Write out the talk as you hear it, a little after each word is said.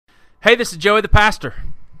Hey, this is Joey the Pastor.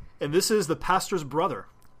 And this is the Pastor's Brother.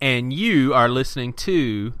 And you are listening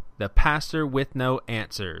to The Pastor with No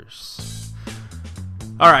Answers.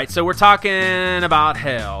 All right, so we're talking about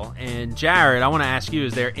hell. And Jared, I want to ask you,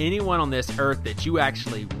 is there anyone on this earth that you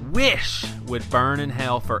actually wish would burn in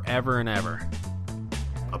hell forever and ever?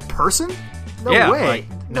 A person? No way.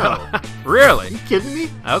 No. Really? Are you kidding me?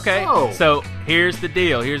 Okay, No. So here's the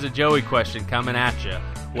deal. Here's a Joey question coming at you.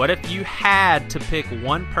 What if you had to pick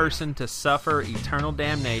one person to suffer eternal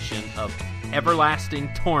damnation of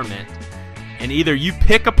everlasting torment, and either you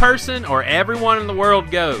pick a person or everyone in the world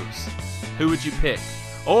goes? Who would you pick?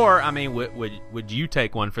 Or, I mean, would you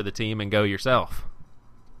take one for the team and go yourself?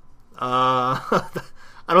 I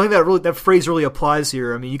don't think that phrase really applies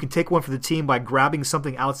here. I mean, you can take one for the team by grabbing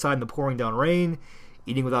something outside in the pouring down rain,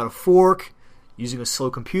 eating without a fork, using a slow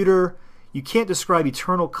computer. You can't describe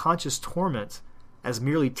eternal conscious torment as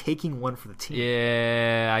merely taking one for the team.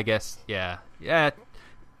 Yeah, I guess. Yeah.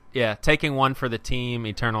 Taking one for the team,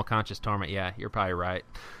 eternal conscious torment. Yeah, you're probably right.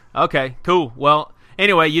 Okay, cool. Well,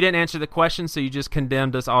 anyway, you didn't answer the question, so you just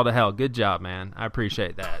condemned us all to hell. Good job, man. I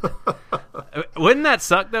appreciate that. Wouldn't that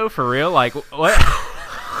suck though? For real? Like what?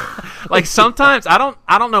 Like sometimes I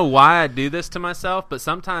don't know why I do this to myself, but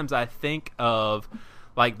sometimes I think of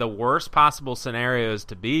like the worst possible scenarios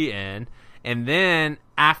to be in. And then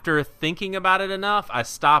after thinking about it enough, I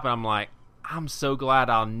stop and I'm like, I'm so glad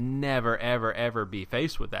I'll never, ever, ever be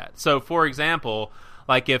faced with that. So, for example,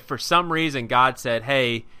 like if for some reason God said,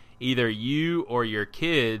 hey, either you or your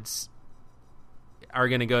kids are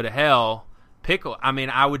going to go to hell,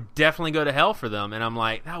 I would definitely go to hell for them. And I'm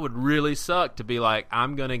like, that would really suck to be like,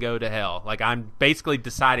 I'm going to go to hell. Like I'm basically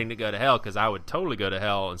deciding to go to hell because I would totally go to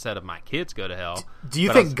hell instead of my kids go to hell. Do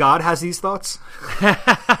you think God has these thoughts?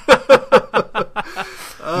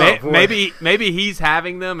 Maybe he's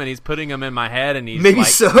having them and he's putting them in my head and he's maybe like,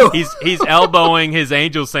 so. he's elbowing his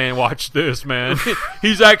angel saying, watch this, man.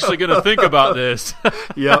 He's actually going to think about this.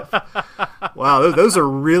 Yep. Wow, those are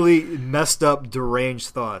really messed up, deranged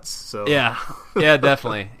thoughts. So Yeah,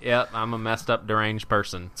 definitely. Yep, I'm a messed up, deranged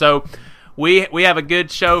person. So we have a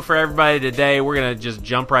good show for everybody today. We're going to just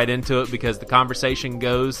jump right into it because the conversation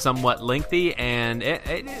goes somewhat lengthy. And,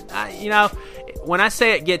 when I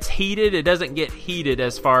say it gets heated, it doesn't get heated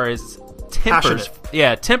as far as tempers. Passionate.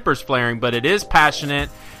 Yeah, tempers flaring, but it is passionate,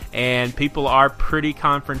 and people are pretty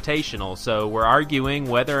confrontational. So we're arguing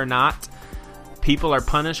whether or not people are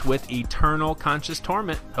punished with eternal conscious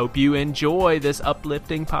torment. Hope you enjoy this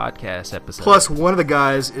uplifting podcast episode. Plus, one of the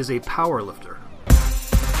guys is a power lifter.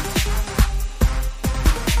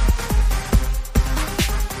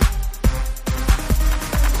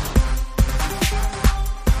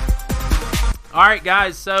 All right,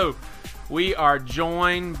 guys, so we are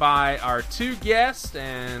joined by our two guests,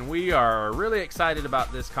 and we are really excited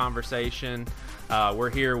about this conversation.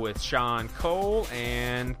 We're here with Sean Cole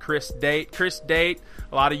and Chris Date. Chris Date,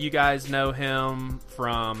 a lot of you guys know him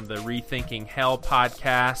from the Rethinking Hell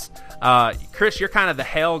podcast. Chris, you're kind of the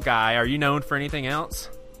hell guy. Are you known for anything else?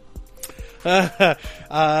 Well,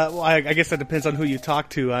 I guess that depends on who you talk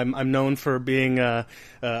to. I'm known for being a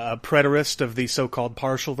preterist of the so-called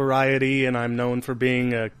partial variety, and I'm known for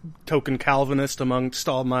being a token Calvinist amongst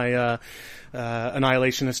all my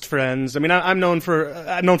annihilationist friends. I mean, I'm known for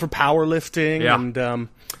powerlifting and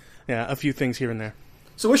a few things here and there.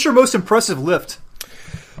 So, what's your most impressive lift?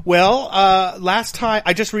 Well, last time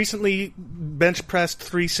I just recently bench pressed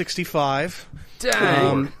 365.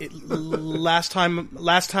 Dang. Last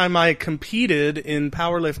time I competed in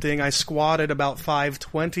powerlifting, I squatted about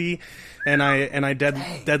 520, and I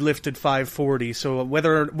deadlifted 540. So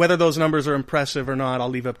whether those numbers are impressive or not, I'll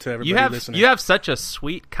leave up to everybody listening. You have such a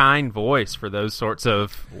sweet, kind voice for those sorts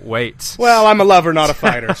of weights. Well, I'm a lover, not a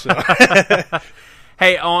fighter. So.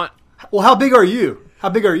 Hey, Well, how big are you? How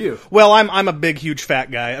big are you? Well, I'm a big, huge, fat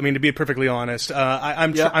guy. I mean, to be perfectly honest,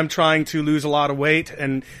 I'm trying to lose a lot of weight,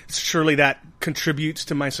 and surely that contributes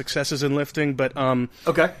to my successes in lifting. But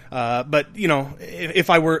okay. But you know, if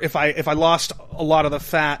I lost a lot of the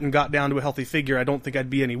fat and got down to a healthy figure, I don't think I'd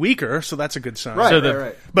be any weaker. So that's a good sign. Right.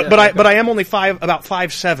 Right. But I am only about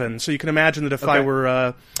 5'7", so you can imagine that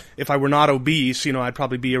if I were not obese, you know, I'd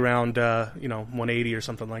probably be around 180 or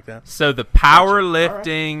something like that. So the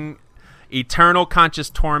powerlifting, eternal conscious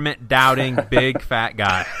torment, doubting big fat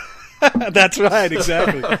guy. That's right,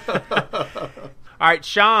 exactly. All right,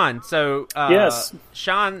 Sean. So, yes,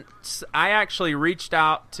 Sean, I actually reached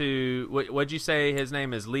out to. What'd you say his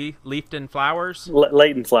name is? Leafton Flowers.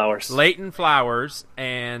 Leighton Flowers. Leighton Flowers,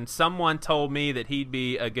 and someone told me that he'd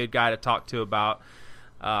be a good guy to talk to about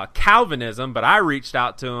Calvinism. But I reached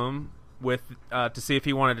out to him to see if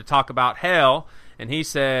he wanted to talk about hell. and he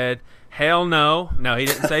said, "Hell no." No, he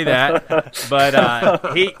didn't say that.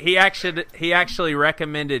 But he actually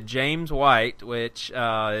recommended James White, which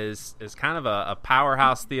is kind of a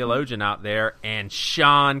powerhouse theologian out there, and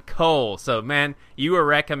Sean Cole. So, man, you were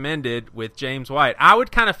recommended with James White. I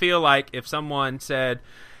would kind of feel like if someone said,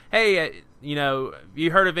 "Hey,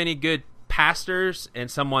 you heard of any good pastors?"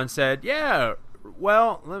 and someone said, "Yeah,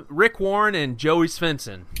 well, Rick Warren and Joey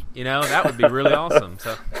Svensson," that would be really awesome.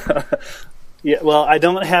 So. Yeah, well, I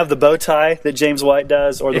don't have the bow tie that James White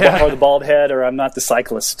does, or the bald head, or I'm not the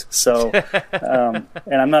cyclist. So, and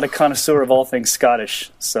I'm not a connoisseur of all things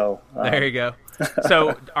Scottish. So there you go.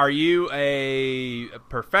 So, are you a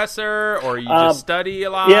professor, or you just study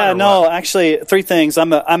a lot? Yeah, no, actually, three things.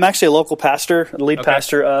 I'm actually a local pastor, lead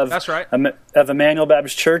pastor of That's right. of Emmanuel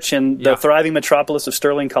Baptist Church in the thriving metropolis of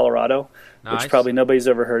Sterling, Colorado, Nice. which probably nobody's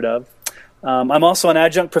ever heard of. I'm also an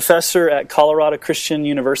adjunct professor at Colorado Christian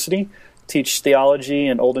University. Teach theology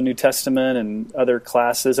and Old and New Testament and other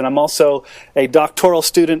classes. And I'm also a doctoral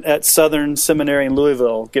student at Southern Seminary in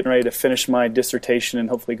Louisville, getting ready to finish my dissertation and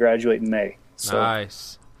hopefully graduate in May. So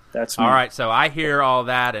nice. That's me. All right, so I hear all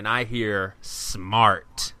that, and I hear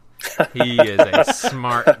smart. He is a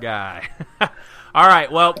smart guy. All right,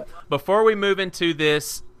 well, before we move into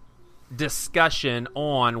this discussion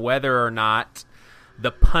on whether or not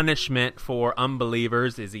the punishment for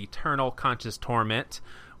unbelievers is eternal conscious torment,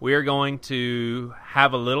 we are going to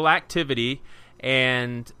have a little activity,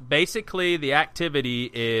 and basically the activity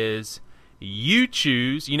is you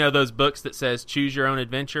choose, those books that says choose your own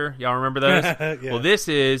adventure? Y'all remember those? Yeah. Well, this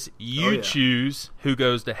is you choose who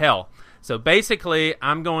goes to hell. So basically,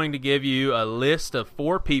 I'm going to give you a list of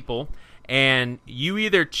 4 people, and you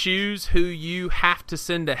either choose who you have to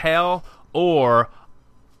send to hell, or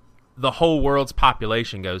the whole world's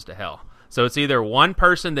population goes to hell. So it's either one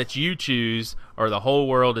person that you choose, or the whole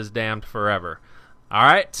world is damned forever. All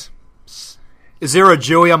right? Is there a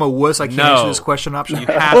Joey, I'm a wuss, I can't answer this question option? You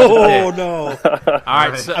have to pick. No. All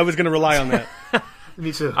right. So, I was going to rely on that.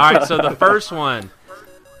 Me too. all right, so the first one,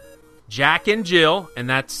 Jack and Jill, and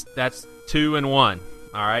that's 2 and 1.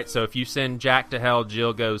 All right, so if you send Jack to hell,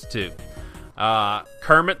 Jill goes too.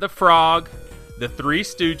 Kermit the Frog, the Three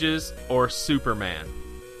Stooges, or Superman.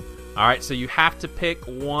 All right, so you have to pick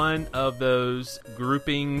one of those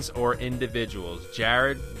groupings or individuals.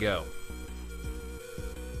 Jared, go.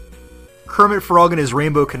 Kermit Frog and his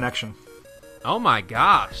Rainbow Connection. Oh my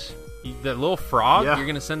gosh. The little frog, Yeah. You're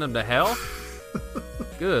going to send him to hell?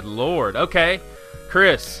 Good Lord. Okay.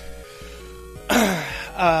 Chris.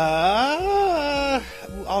 I'll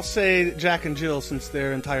say Jack and Jill, since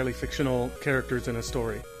they're entirely fictional characters in a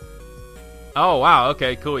story. Oh, wow.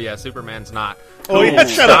 Okay, cool. Yeah, Superman's not. Oh, yeah,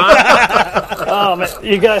 shut up. Oh, man,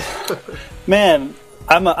 you guys, man,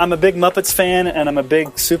 I'm a big Muppets fan, and I'm a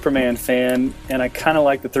big Superman fan, and I kind of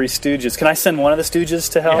like the Three Stooges. Can I send one of the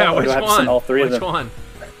Stooges to hell, Yeah, or which do I have to one? send all 3 of Which them? one?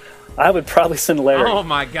 I would probably send Larry, Oh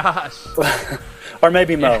my gosh. or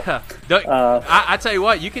maybe Mo. Yeah. I tell you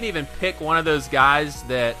what, you can even pick one of those guys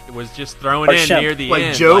that was just thrown Or in Shemp. near the Like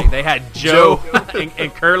end. Joe? Like they had Joe,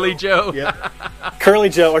 and Curly Joe. Yeah. Curly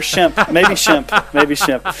Joe or Shemp. Maybe Shemp. Maybe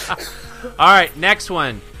Shemp. All right, next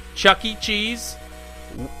one. Chuck E. Cheese,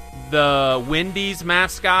 the Wendy's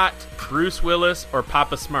mascot, Bruce Willis, or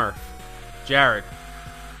Papa Smurf. Jared.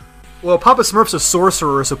 Well, Papa Smurf's a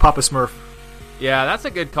sorcerer, so Papa Smurf. Yeah, that's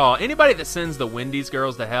a good call. Anybody that sends the Wendy's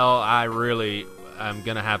girls to hell, I really am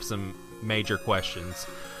going to have some major questions.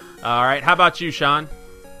 All right, how about you, Sean?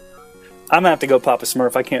 I'm going to have to go Papa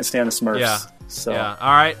Smurf. I can't stand the Smurfs. Yeah. So. Yeah.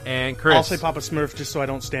 All right, and Chris. I'll say Papa Smurf just so I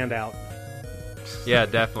don't stand out. Yeah,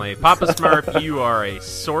 definitely. Papa Smurf, you are a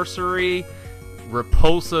sorcery,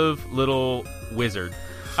 repulsive little wizard.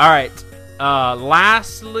 All right.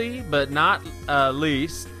 Lastly, but not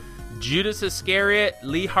least, Judas Iscariot,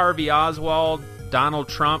 Lee Harvey Oswald, Donald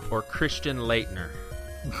Trump, or Christian Laettner.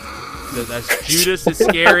 So that's Judas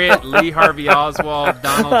Iscariot, Lee Harvey Oswald,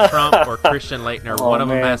 Donald Trump, or Christian Laettner. Oh, One of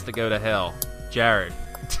them man. has to go to hell. Jared.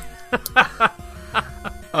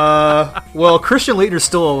 Well, Christian Laettner's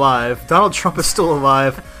still alive. Donald Trump is still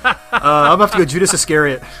alive. I'm going to have to go Judas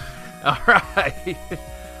Iscariot. All right.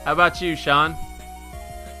 How about you, Sean?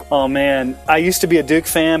 Oh, man. I used to be a Duke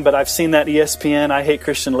fan, but I've seen that ESPN. I hate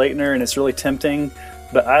Christian Laettner, and it's really tempting.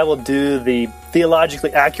 But I will do the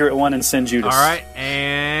theologically accurate one and send Judas. All right.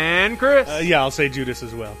 And Chris. Yeah, I'll say Judas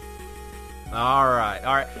as well. All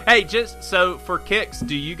right. Hey, just so for kicks,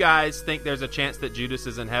 do you guys think there's a chance that Judas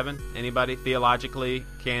is in heaven? Anybody theologically,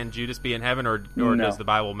 can Judas be in heaven, or No. does the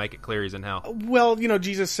Bible make it clear he's in hell? Well,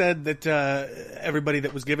 Jesus said that everybody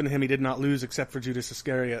that was given to him he did not lose except for Judas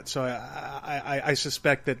Iscariot. So I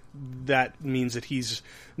suspect that means that he's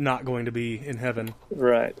not going to be in heaven.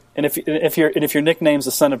 Right. And if your nickname's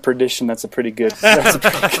the Son of Perdition, that's a pretty good. That's a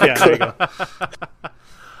pretty good Yeah, there you go.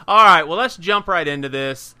 All right, well, let's jump right into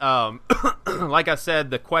this. Like I said,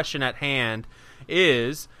 the question at hand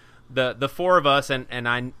is the four of us,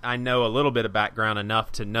 and I know a little bit of background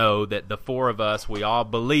enough to know that the four of us, we all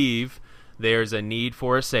believe there's a need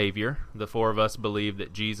for a Savior. The four of us believe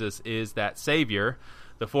that Jesus is that Savior.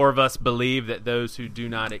 The four of us believe that those who do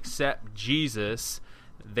not accept Jesus,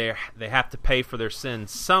 they have to pay for their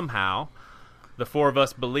sins somehow. The four of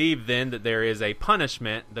us believe then that there is a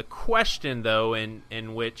punishment. The question, though,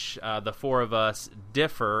 in which the four of us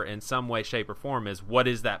differ in some way, shape, or form is, what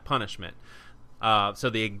is that punishment? So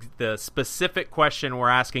the specific question we're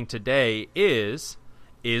asking today is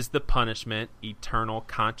the punishment eternal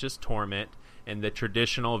conscious torment in the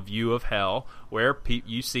traditional view of hell, where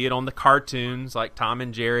you see it on the cartoons, like Tom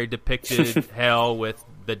and Jerry depicted hell with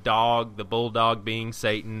the bulldog being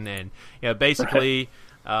Satan, and basically...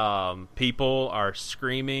 people are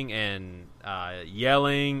screaming and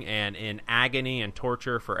yelling and in agony and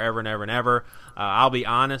torture forever and ever and ever. I'll be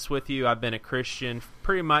honest with you, I've been a Christian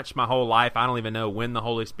pretty much my whole life. I don't even know when the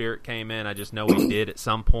Holy Spirit came in. I just know he did at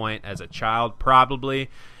some point as a child,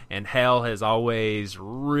 probably. And hell has always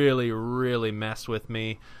really, really messed with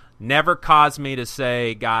me. Never caused me to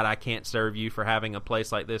say, God, I can't serve you for having a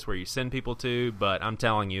place like this where you send people to, but I'm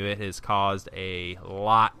telling you, it has caused a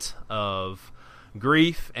lot of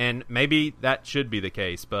grief, and maybe that should be the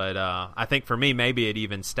case, but I think for me, maybe it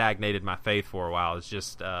even stagnated my faith for a while. It's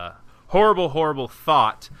just a horrible, horrible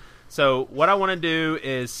thought. So what I want to do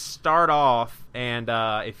is start off, and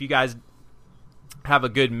if you guys have a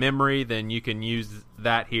good memory, then you can use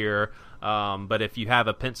that here. But if you have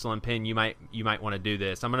a pencil and pen, you might want to do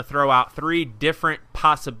this. I'm going to throw out 3 different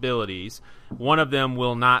possibilities. One of them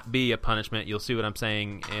will not be a punishment. You'll see what I'm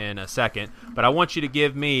saying in a second. But I want you to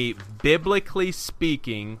give me, biblically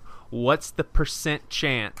speaking, what's the %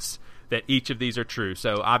 chance that each of these are true.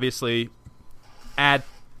 So obviously, add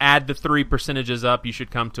the 3 percentages up, you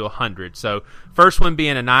should come to 100. So first one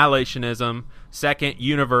being annihilationism, second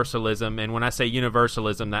universalism, and when I say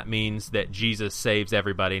universalism, that means that Jesus saves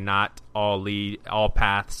everybody, not all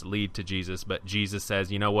paths lead to Jesus, but Jesus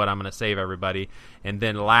says, you know what, I'm going to save everybody. And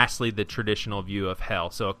then lastly, the traditional view of hell.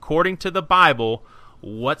 So according to the Bible,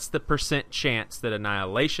 what's the % chance that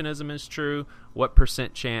annihilationism is true, what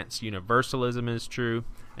 % chance universalism is true,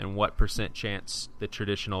 and what % chance the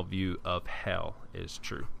traditional view of hell is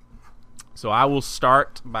true? So I will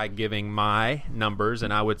start by giving my numbers,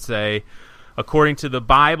 and I would say, according to the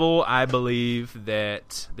Bible, I believe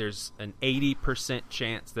that there's an 80%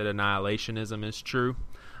 chance that annihilationism is true.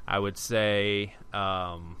 I would say,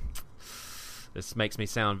 this makes me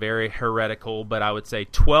sound very heretical, but I would say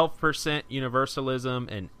 12% universalism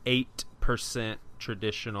and 8%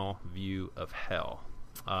 traditional view of hell.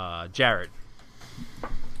 Jared.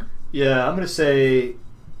 Yeah, I'm going to say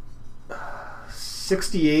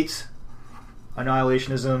 68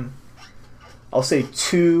 annihilationism. I'll say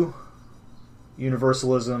 2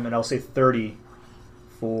 universalism, and I'll say 30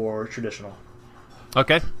 for traditional.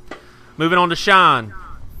 Okay. Moving on to Sean.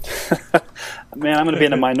 Man, I'm going to be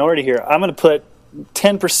in a minority here. I'm going to put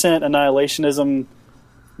 10% annihilationism,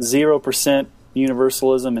 0%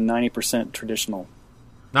 universalism, and 90% traditional.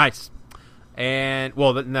 Nice. And,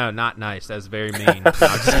 well, no, not nice. That's very mean. No, I'm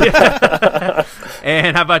just kidding.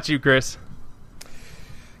 And how about you, Chris?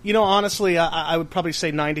 Honestly, I would probably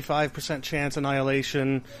say 95% chance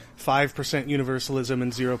annihilation, 5% universalism,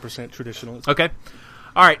 and 0% traditionalism. Okay.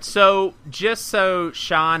 All right. So just so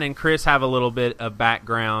Sean and Chris have a little bit of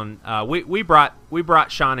background, we brought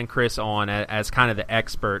Sean and Chris on as kind of the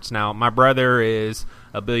experts. Now, my brother is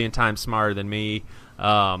a billion times smarter than me.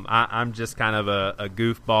 I'm just kind of a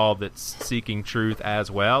goofball that's seeking truth as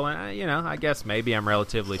well. And, I guess maybe I'm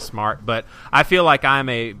relatively smart, but I feel like I'm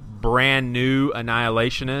a brand new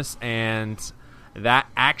annihilationist, and that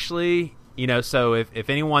actually, so if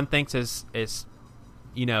anyone thinks it's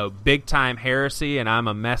big time heresy and I'm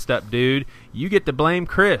a messed up dude, you get to blame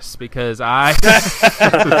Chris, because I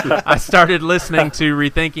I started listening to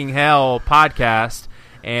Rethinking Hell podcast,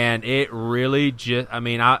 and it really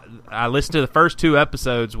I listened to the first 2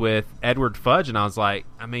 episodes with Edward Fudge, and I was like,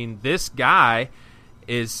 this guy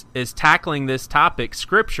is tackling this topic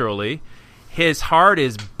scripturally. his heart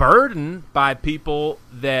is burdened by people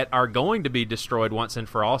that are going to be destroyed once and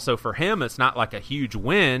for all. So for him, it's not like a huge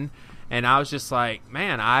win. And I was just like,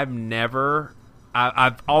 man, I've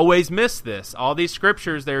always missed this. All these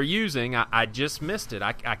scriptures they're using, I just missed it.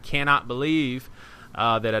 I cannot believe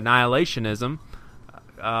that annihilationism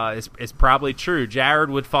is probably true. Jared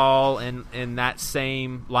would fall in that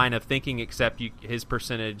same line of thinking, except his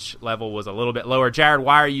percentage level was a little bit lower. Jared,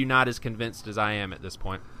 why are you not as convinced as I am at this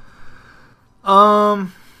point? I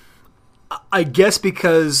guess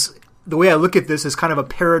because the way I look at this is kind of a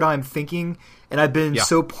paradigm thinking, and I've been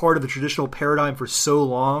so part of the traditional paradigm for so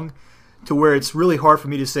long to where it's really hard for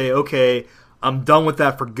me to say, okay, I'm done with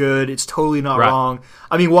that for good. It's totally not wrong.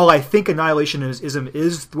 I mean, while I think annihilationism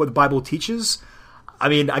is what the Bible teaches, I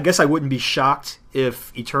mean, I guess I wouldn't be shocked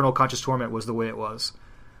if eternal conscious torment was the way it was.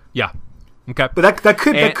 Yeah. Okay. But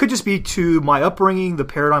that could just be to my upbringing, the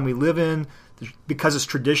paradigm we live in, because it's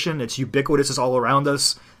tradition, it's ubiquitous, it's all around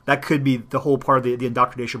us. That could be the whole part of the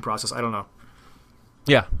indoctrination process. I don't know.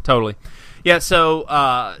 Yeah, totally. Yeah,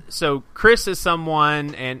 so Chris is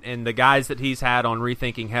someone, and the guys that he's had on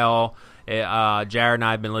Rethinking Hell, Jared and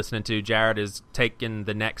I have been listening to. Jared has taken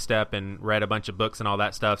the next step and read a bunch of books and all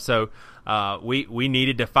that stuff. So we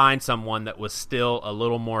needed to find someone that was still a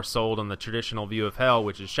little more sold on the traditional view of hell,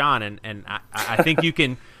 which is Sean. And I think you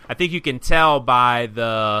can tell by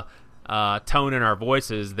the tone in our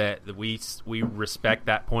voices that we respect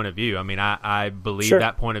that point of view. I mean, I believe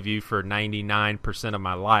that point of view for 99% of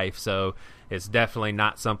my life. So it's definitely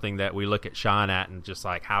not something that we look at Sean at and just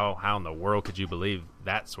like, how in the world could you believe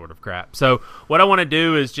that sort of crap? So what I want to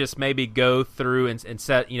do is just maybe go through and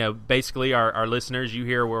set, basically our listeners, you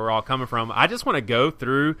hear where we're all coming from. I just want to go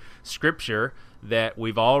through scripture that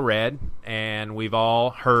we've all read and we've all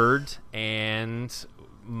heard, and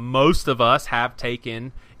most of us have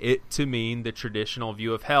taken it to mean the traditional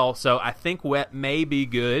view of hell. So I think what may be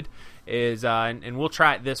good is, and we'll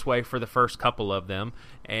try it this way for the first couple of them,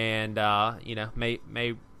 and may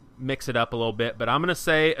mix it up a little bit. But I'm going to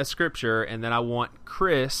say a scripture, and then I want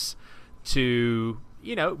Chris to,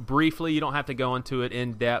 briefly, you don't have to go into it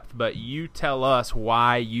in depth, but you tell us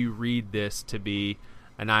why you read this to be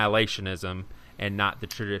annihilationism and not the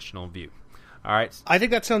traditional view. All right. I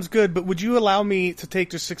think that sounds good, but would you allow me to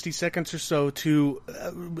take just 60 seconds or so to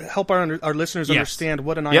help our listeners understand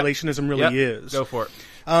what annihilationism really is? Go for it.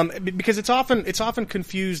 Because it's often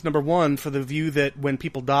confused, number one, for the view that when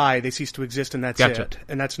people die, they cease to exist and that's it.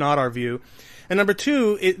 And that's not our view. And number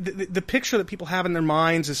two, the picture that people have in their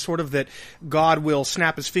minds is sort of that God will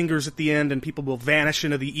snap his fingers at the end and people will vanish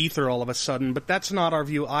into the ether all of a sudden, but that's not our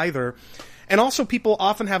view either. And also, people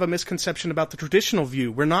often have a misconception about the traditional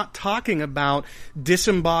view. We're not talking about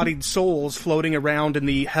disembodied souls floating around in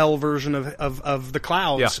the hell version of the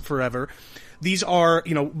clouds forever. These are,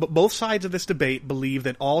 both sides of this debate believe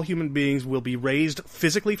that all human beings will be raised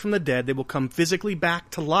physically from the dead. They will come physically back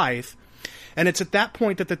to life. And it's at that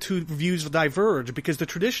point that the two views diverge, because the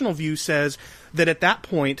traditional view says that at that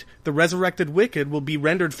point, the resurrected wicked will be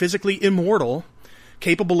rendered physically immortal,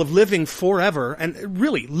 capable of living forever, and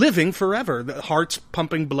really living forever. The hearts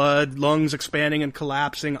pumping blood, lungs expanding and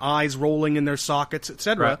collapsing, eyes rolling in their sockets,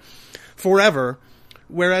 etc., forever.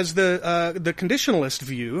 Whereas the conditionalist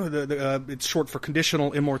view, it's short for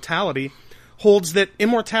conditional immortality, holds that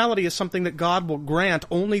immortality is something that God will grant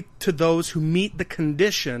only to those who meet the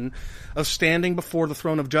condition of standing before the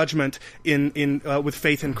throne of judgment with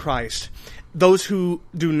faith in Christ. Those who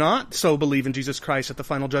do not so believe in Jesus Christ at the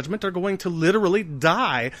final judgment are going to literally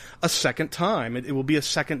die a second time. It will be a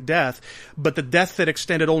second death, but the death that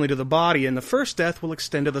extended only to the body in the first death will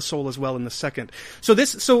extend to the soul as well in the second. So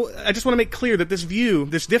I just want to make clear that this view,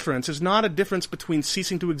 this difference, is not a difference between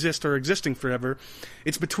ceasing to exist or existing forever.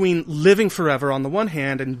 It's between living forever on the one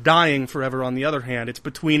hand and dying forever on the other hand. It's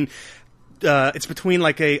between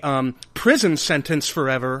like a prison sentence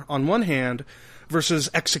forever on one hand versus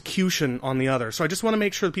execution on the other. So I just want to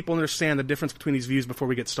make sure that people understand the difference between these views before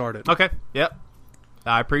we get started. Okay. Yep.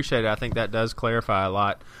 I appreciate it. I think that does clarify a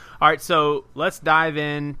lot. All right, so let's dive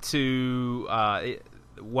into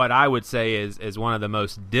what I would say is one of the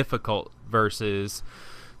most difficult verses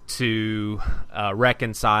to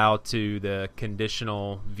reconcile to the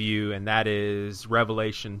conditional view, and that is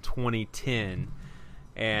Revelation 20:10.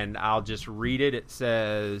 And I'll just read it. It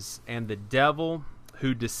says, "And the devil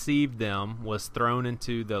who deceived them was thrown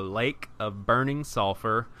into the lake of burning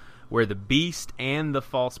sulfur, where the beast and the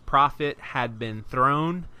false prophet had been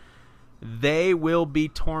thrown. They will be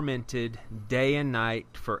tormented day and night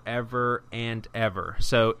forever and ever."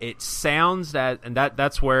 So it sounds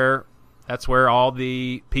that's where all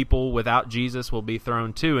the people without Jesus will be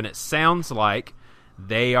thrown to, and it sounds like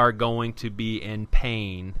they are going to be in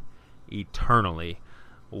pain eternally.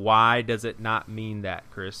 Why does it not mean that,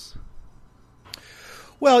 Chris?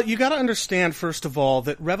 Well, you got to understand, first of all,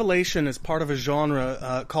 that Revelation is part of a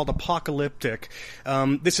genre called apocalyptic.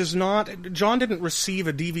 This is not... John didn't receive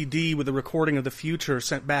a DVD with a recording of the future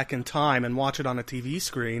sent back in time and watch it on a TV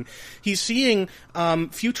screen. He's seeing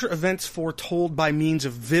future events foretold by means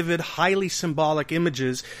of vivid, highly symbolic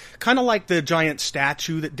images, kind of like the giant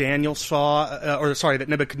statue that Daniel saw, that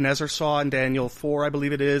Nebuchadnezzar saw in Daniel 4, I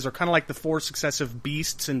believe it is, or kind of like the 4 successive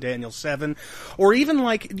beasts in Daniel 7, or even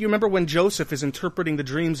like, do you remember when Joseph is interpreting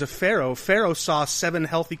the dreams of Pharaoh? Pharaoh saw 7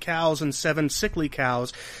 healthy cows and 7 sickly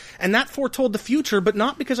cows, and that foretold the future, but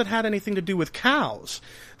not because it had anything to do with cows.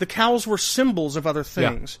 The cows were symbols of other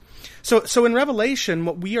things. Yeah. So in Revelation,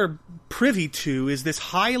 what we are privy to is this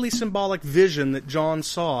highly symbolic vision that John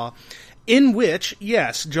saw, in which,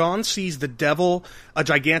 yes, John sees the devil, a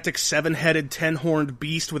gigantic 7-headed, 10-horned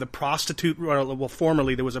beast with a prostitute, well,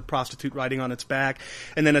 formerly there was a prostitute riding on its back,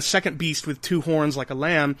 and then a second beast with 2 horns like a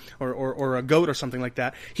lamb or a goat or something like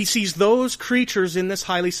that. He sees those creatures in this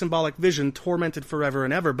highly symbolic vision tormented forever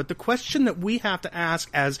and ever. But the question that we have to ask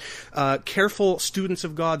as careful students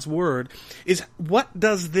of God's Word is, what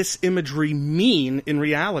does this imagery mean in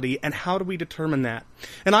reality, and how do we determine that?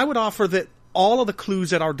 And I would offer that all of the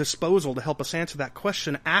clues at our disposal to help us answer that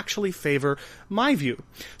question actually favor my view.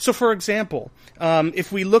 So, for example,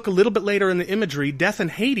 if we look a little bit later in the imagery, Death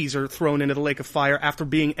and Hades are thrown into the lake of fire after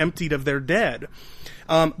being emptied of their dead.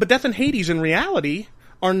 But Death and Hades, in reality,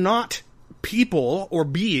 are not people or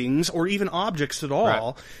beings or even objects at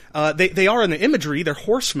all. Right. They are in the imagery. They're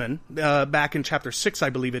horsemen. Back in chapter 6, I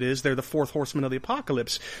believe it is, they're the 4th horseman of the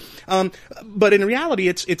apocalypse. But in reality,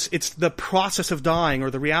 it's the process of dying, or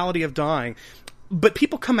the reality of dying. But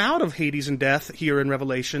people come out of Hades and death here in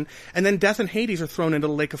Revelation, and then Death and Hades are thrown into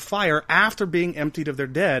the lake of fire after being emptied of their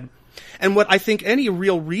dead. And what I think any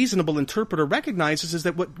real reasonable interpreter recognizes is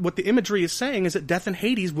that what the imagery is saying is that Death and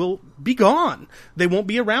Hades will be gone. They won't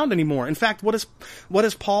be around anymore. In fact, what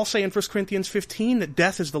does Paul say in 1 Corinthians 15? That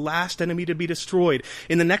death is the last enemy to be destroyed.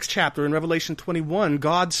 In the next chapter, in Revelation 21,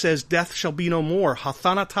 God says death shall be no more.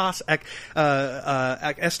 Hathanatas ek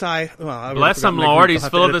estai. Bless him, Lord. He's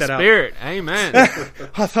full of the Spirit. Amen.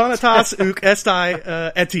 Hathanatas uk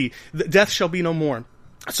estai eti. Death shall be no more.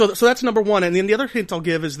 So that's number one. And then the other hint I'll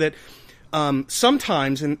give is that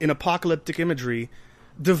sometimes in apocalyptic imagery,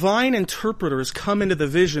 divine interpreters come into the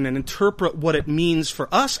vision and interpret what it means for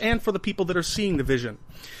us and for the people that are seeing the vision.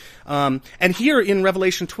 And here in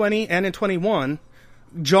Revelation 20 and in 21,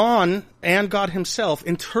 John and God himself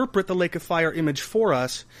interpret the lake of fire image for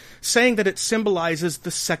us, saying that it symbolizes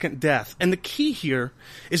the second death. And the key here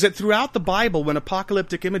is that throughout the Bible, when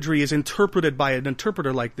apocalyptic imagery is interpreted by an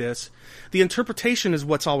interpreter like this, the interpretation is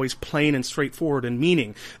what's always plain and straightforward in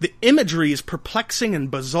meaning. The imagery is perplexing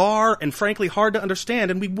and bizarre and frankly hard to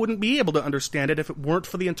understand, and we wouldn't be able to understand it if it weren't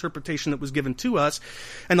for the interpretation that was given to us.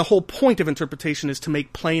 And the whole point of interpretation is to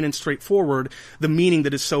make plain and straightforward the meaning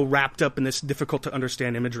that is so wrapped up in this difficult to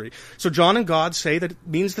understand imagery. So John and God say that it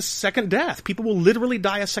means the second death. People will literally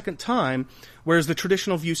die a second time, whereas the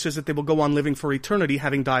traditional view says that they will go on living for eternity,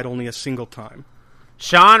 having died only a single time.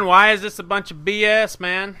 Sean, why is this a bunch of BS,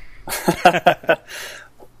 man?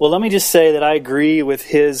 Well, let me just say that I agree with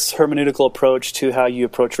his hermeneutical approach to how you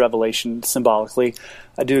approach Revelation symbolically.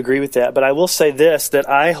 I do agree with that. But I will say this, that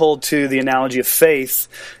I hold to the analogy of faith,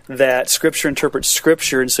 that Scripture interprets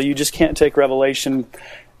Scripture, and so you just can't take Revelation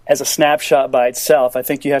as a snapshot by itself. I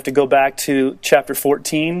think you have to go back to chapter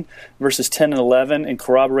 14, verses 10 and 11, and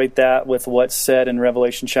corroborate that with what's said in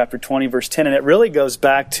Revelation chapter 20, verse 10. And it really goes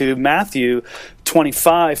back to Matthew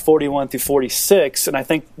 25, 41 through 46, and I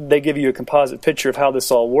think they give you a composite picture of how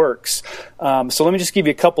this all works. So let me just give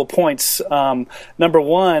you a couple points. Number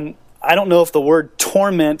one, I don't know if the word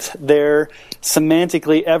torment there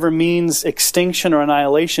semantically ever means extinction or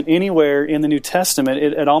annihilation anywhere in the New Testament.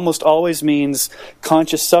 It almost always means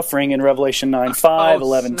conscious suffering in Revelation 9:5,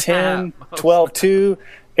 11:10, 12:2,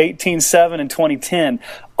 18:7, and 20:10.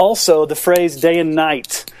 Also, the phrase day and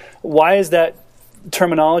night. Why is that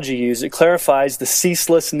terminology used? It clarifies the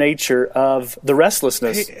ceaseless nature of the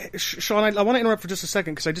restlessness. Hey, Sean, I want to interrupt for just a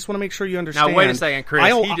second because I just want to make sure you understand. Now, wait a second, Chris.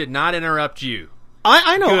 He did not interrupt you.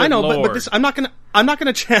 I know, Lord. but this, I'm not going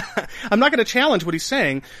to challenge what he's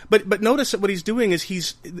saying. But notice that what he's doing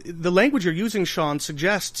is the language you're using, Sean,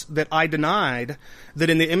 suggests that I denied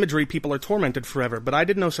that in the imagery people are tormented forever. But I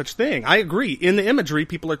did no such thing. I agree. In the imagery,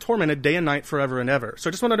 people are tormented day and night forever and ever. So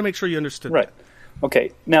I just wanted to make sure you understood. Right.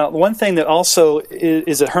 Okay. Now, one thing that also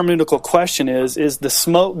is a hermeneutical question is the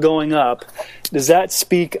smoke going up, does that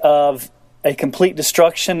speak of a complete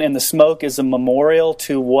destruction and the smoke is a memorial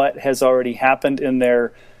to what has already happened in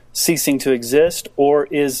their ceasing to exist, or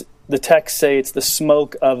is the text say it's the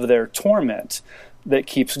smoke of their torment that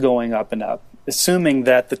keeps going up and up, assuming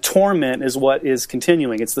that the torment is what is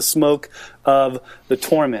continuing. It's the smoke of the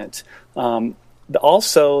torment.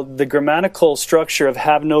 Also, the grammatical structure of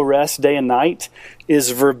have no rest day and night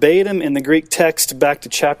is verbatim in the Greek text back to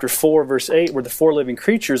chapter 4, verse 8, where the four living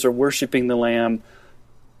creatures are worshiping the Lamb,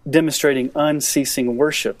 demonstrating unceasing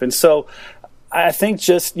worship. And so I think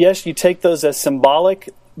yes, you take those as symbolic,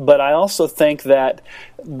 but I also think that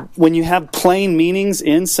when you have plain meanings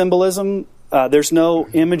in symbolism, there's no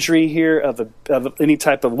imagery here of any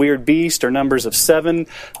type of weird beast or numbers of 7.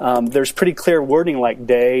 There's pretty clear wording like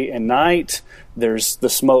day and night. There's the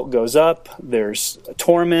smoke goes up. There's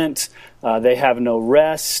torment. They have no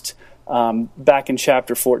rest. Back in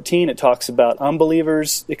chapter 14, it talks about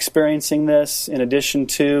unbelievers experiencing this in addition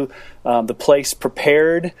to the place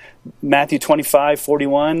prepared. Matthew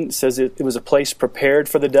 25:41 says it was a place prepared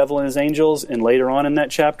for the devil and his angels. And later on in that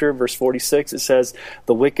chapter, verse 46, it says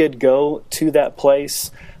the wicked go to that place.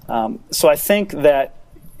 So I think that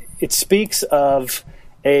it speaks of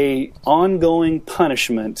a ongoing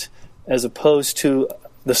punishment as opposed to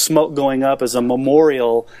the smoke going up as a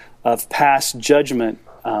memorial of past judgment.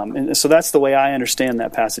 And so that's the way I understand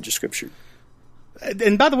that passage of Scripture.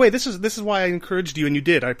 And by the way, this is why I encouraged you, and you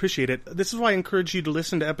did, I appreciate it. This is why I encouraged you to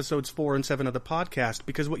listen to episodes 4 and 7 of the podcast,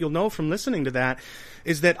 because what you'll know from listening to that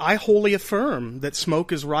is that I wholly affirm that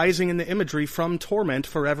smoke is rising in the imagery from torment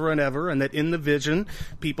forever and ever, and that in the vision,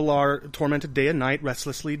 people are tormented day and night,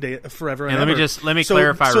 restlessly, forever and ever. Let me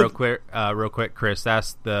clarify real quick, Chris.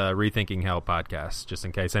 That's the Rethinking Hell podcast, just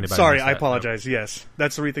in case anybody. Sorry, I apologize. No. Yes,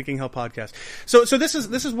 that's the Rethinking Hell podcast. So this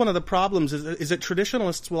is one of the problems is that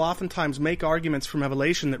traditionalists will oftentimes make arguments from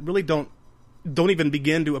Revelation that really don't even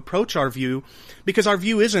begin to approach our view, because our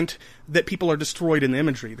view isn't that people are destroyed in the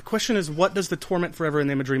imagery. The question is, what does the torment forever in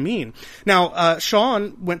the imagery mean? Now,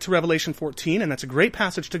 Sean went to Revelation 14, and that's a great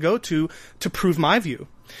passage to go to prove my view.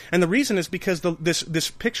 And the reason is because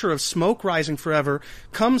this picture of smoke rising forever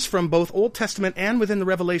comes from both Old Testament and within the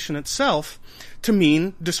Revelation itself to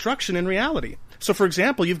mean destruction in reality. So, for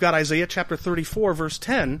example, you've got Isaiah chapter 34, verse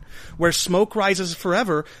 10, where smoke rises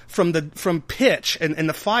forever from pitch and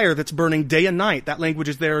the fire that's burning day and night. That language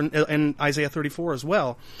is there in Isaiah 34 as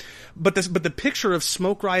well. But the picture of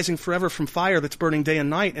smoke rising forever from fire that's burning day and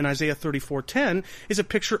night in Isaiah 34:10 is a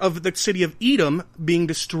picture of the city of Edom being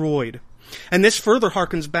destroyed. And this further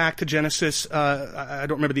harkens back to Genesis, I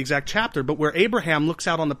don't remember the exact chapter, but where Abraham looks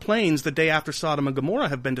out on the plains the day after Sodom and Gomorrah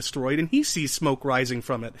have been destroyed, and he sees smoke rising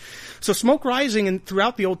from it. So smoke rising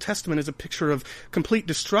throughout the Old Testament is a picture of complete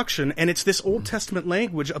destruction, and it's this Old Testament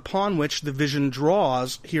language upon which the vision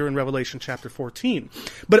draws here in Revelation chapter 14.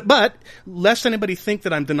 But lest anybody think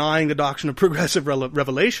that I'm denying the doctrine of progressive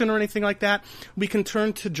revelation or anything like that, we can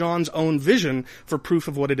turn to John's own vision for proof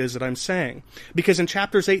of what it is that I'm saying. Because in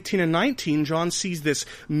chapters 18 and 19, John sees this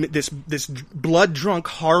blood-drunk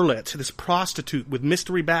harlot, this prostitute with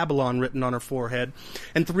Mystery Babylon written on her forehead.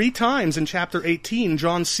 And 3 times in chapter 18,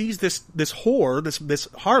 John sees this whore, this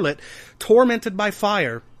harlot, tormented by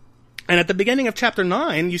fire. And at the beginning of chapter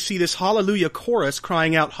 9, you see this hallelujah chorus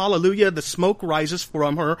crying out, hallelujah, the smoke rises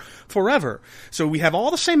from her forever. So we have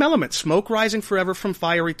all the same elements, smoke rising forever from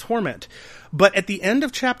fiery torment. But at the end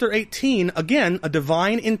of chapter 18, again, a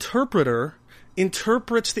divine interpreter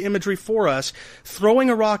interprets the imagery for us, throwing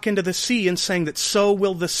a rock into the sea and saying that so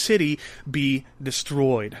will the city be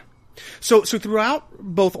destroyed. So throughout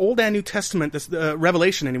both Old and New Testament, this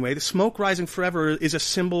Revelation anyway, the smoke rising forever is a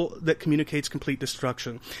symbol that communicates complete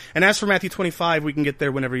destruction. And as for Matthew 25, we can get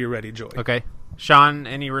there whenever you're ready, Joey. Okay. Sean,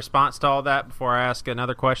 any response to all that before I ask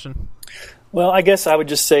another question? Well, I guess I would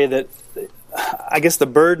just say that the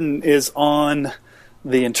burden is on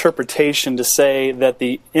the interpretation to say that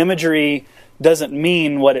the imagery doesn't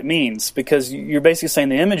mean what it means, because you're basically saying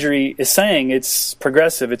the imagery is saying it's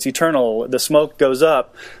progressive, it's eternal, the smoke goes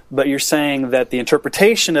up, but you're saying that the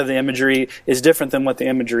interpretation of the imagery is different than what the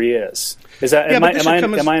imagery is. Is that am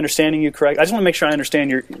I understanding you correct? I just want to make sure I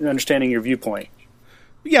understand understanding your viewpoint.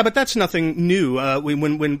 Yeah, but that's nothing new.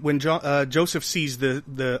 When Joseph sees or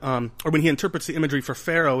when he interprets the imagery for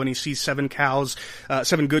Pharaoh and he sees 7 cows,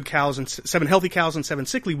 7 good cows and 7 healthy cows and 7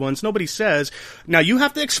 sickly ones, nobody says, now you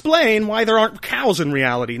have to explain why there aren't cows in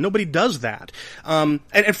reality. Nobody does that. And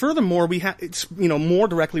furthermore, it's more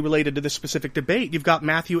directly related to this specific debate. You've got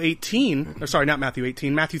Matthew 13,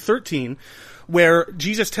 where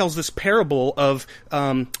Jesus tells this parable of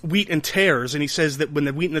wheat and tares, and he says that when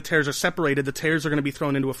the wheat and the tares are separated, the tares are going to be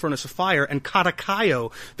thrown into a furnace of fire, and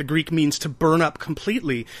katakaio, the Greek means to burn up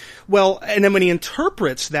completely. Well, and then when he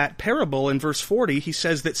interprets that parable in verse 40, he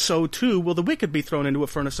says that so too will the wicked be thrown into a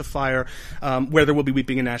furnace of fire, where there will be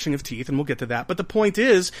weeping and gnashing of teeth, and we'll get to that. But the point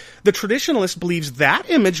is, the traditionalist believes that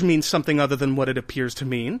image means something other than what it appears to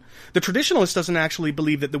mean. The traditionalist doesn't actually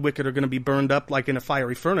believe that the wicked are going to be burned up like in a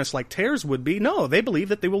fiery furnace like tares would be. No, they believe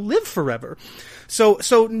that they will live forever. So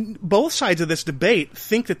both sides of this debate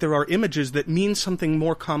think that there are images that mean something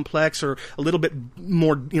more complex or a little bit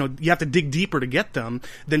more, you have to dig deeper to get them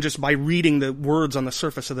than just by reading the words on the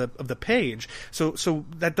surface of the page. So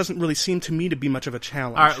that doesn't really seem to me to be much of a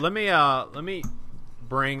challenge. All right, let me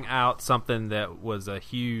bring out something that was a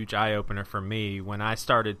huge eye-opener for me when I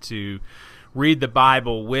started to read the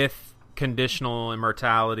Bible with conditional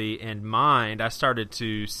immortality in mind. I started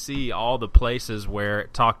to see all the places where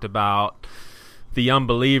it talked about the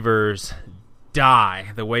unbelievers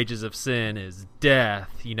die. The wages of sin is death.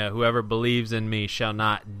 Whoever believes in me shall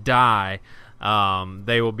not die.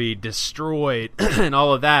 They will be destroyed and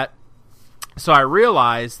all of that. So I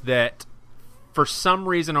realized that for some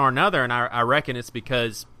reason or another, and I reckon it's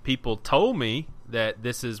because people told me that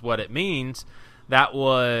this is what it means, that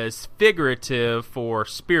was figurative for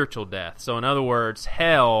spiritual death. So in other words,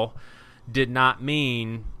 hell did not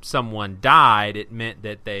mean someone died. It meant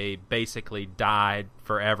that they basically died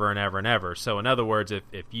forever and ever and ever. So in other words,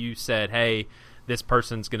 if you said, hey, this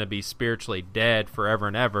person's going to be spiritually dead forever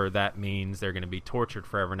and ever, that means they're going to be tortured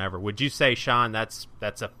forever and ever. Would you say, Sean, that's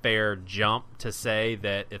a fair jump to say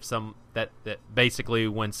that that basically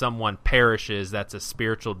when someone perishes, that's a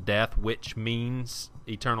spiritual death, which means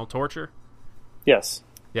eternal torture? Yes.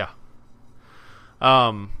 Yeah.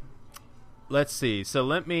 Let's see. So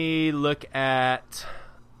let me look at.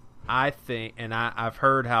 I think, and I've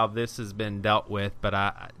heard how this has been dealt with, but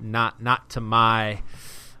not to my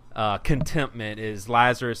contentment, is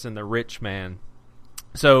Lazarus and the rich man.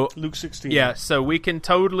 So Luke 16. Yeah. So we can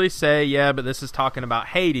totally say, yeah, but this is talking about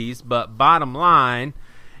Hades. But bottom line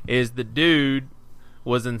is the dude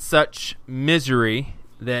was in such misery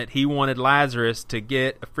that he wanted Lazarus to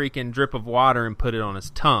get a freaking drip of water and put it on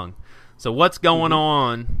his tongue. So what's going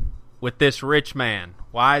on with this rich man?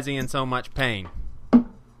 Why is he in so much pain?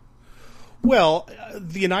 Well,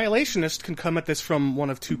 the annihilationist can come at this from one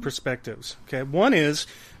of two perspectives. Okay, one is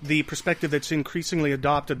the perspective that's increasingly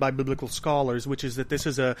adopted by biblical scholars, which is that this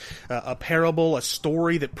is a parable, a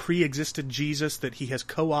story that pre-existed Jesus, that he has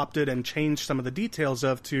co-opted and changed some of the details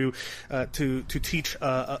of to teach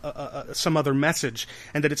some other message,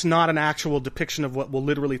 and that it's not an actual depiction of what will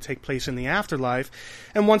literally take place in the afterlife.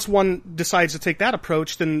 And once one decides to take that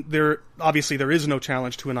approach, then there is no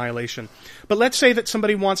challenge to annihilation. But let's say that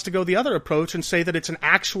somebody wants to go the other approach and say that it's an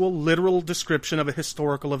actual literal description of a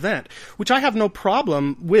historical event, which I have no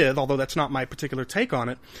problem with, although that's not my particular take on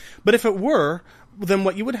it. But if it were, then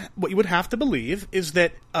what you would have to believe is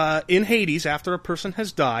that in Hades, after a person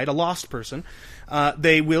has died, a lost person,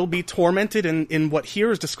 they will be tormented in what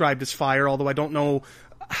here is described as fire, although I don't know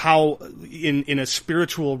how in a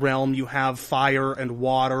spiritual realm you have fire and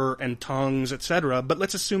water and tongues, etc. But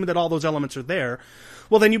let's assume that all those elements are there.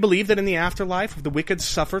 Well, then you believe that in the afterlife, the wicked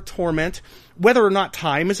suffer torment. Whether or not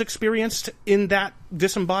time is experienced in that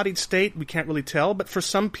disembodied state, we can't really tell, but for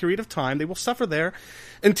some period of time they will suffer there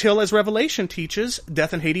until, as Revelation teaches,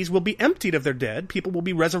 death and Hades will be emptied of their dead. People will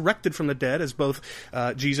be resurrected from the dead, as both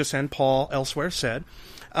Jesus and Paul elsewhere said.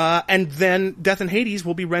 And then death and Hades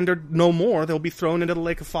will be rendered no more. They'll be thrown into the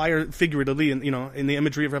lake of fire, figuratively, in the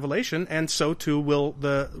imagery of Revelation, and so too will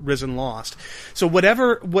the risen lost. So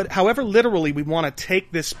however literally we want to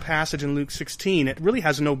take this passage in Luke 16, it really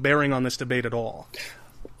has no bearing on this debate at all.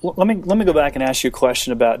 Let me go back and ask you a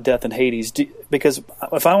question about death and Hades, because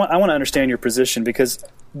if I want to understand your position, because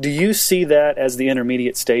do you see that as the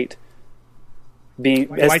intermediate state?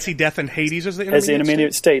 I see death and Hades as the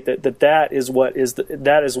intermediate state. That is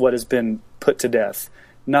what has been put to death,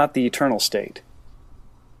 not the eternal state.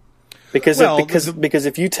 Because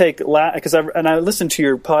if you take I listened to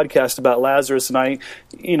your podcast about Lazarus, and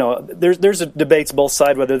there's debates both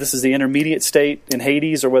sides whether this is the intermediate state in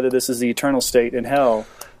Hades or whether this is the eternal state in hell.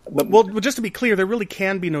 Well, just to be clear, there really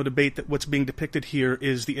can be no debate that what's being depicted here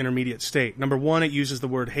is the intermediate state. Number one, it uses the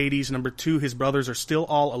word Hades. Number two, his brothers are still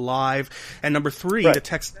all alive. And number three, the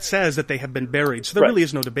text says that they have been buried. So there really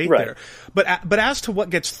is no debate there. But as to what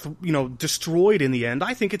gets destroyed in the end,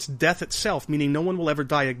 I think it's death itself, meaning no one will ever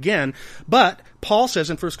die again. But Paul says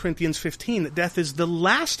in 1 Corinthians 15 that death is the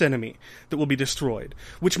last enemy that will be destroyed,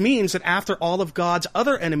 which means that after all of God's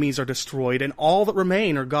other enemies are destroyed and all that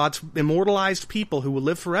remain are God's immortalized people who will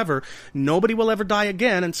live forever, nobody will ever die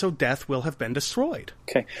again, and so death will have been destroyed.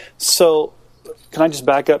 Okay, so can I just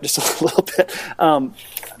back up just a little bit?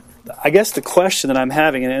 I guess the question that I'm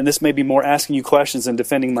having, and this may be more asking you questions than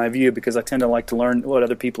defending my view because I tend to like to learn what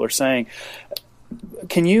other people are saying.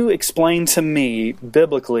 Can you explain to me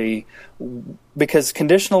biblically, because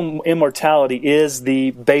conditional immortality is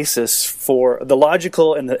the basis for the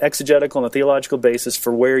logical and the exegetical and the theological basis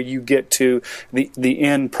for where you get to the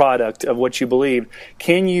end product of what you believe.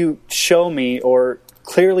 Can you show me or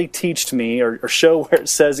clearly teach to me or show where it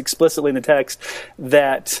says explicitly in the text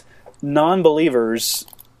that non-believers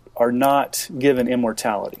are not given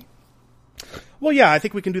immortality? Well, yeah, I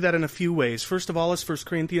think we can do that in a few ways. First of all is 1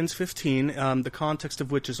 Corinthians 15, the context of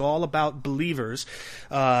which is all about believers,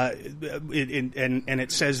 and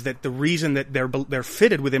it says that the reason that they're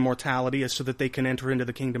fitted with immortality is so that they can enter into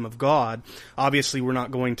the kingdom of God. Obviously, we're not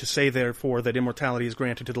going to say, therefore, that immortality is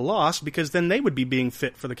granted to the lost, because then they would be being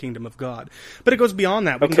fit for the kingdom of God. But it goes beyond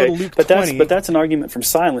that. We can go to Luke 20. But that's an argument from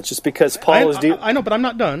silence, just because Paul is... I know, but I'm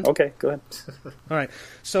not done. Okay, go ahead. All right.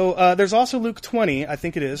 So there's also Luke 20, I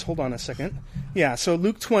think it is. Hold on a second. Yeah, so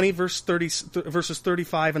Luke 20, verses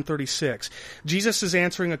 35 and 36. Jesus is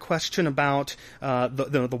answering a question about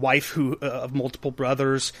the wife who of multiple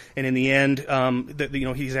brothers, and in the end,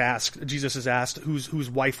 Jesus is asked, whose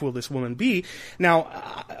wife will this woman be? Now,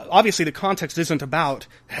 obviously, the context isn't about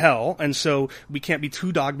hell, and so we can't be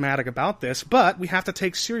too dogmatic about this, but we have to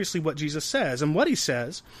take seriously what Jesus says. And what he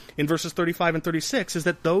says in verses 35 and 36 is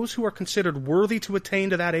that those who are considered worthy to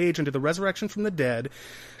attain to that age and to the resurrection from the dead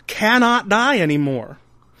cannot die anymore.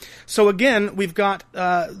 So again, we've got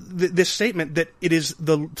this statement that it is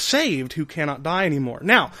the saved who cannot die anymore.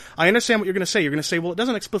 Now, I understand what you're going to say. You're going to say, well, it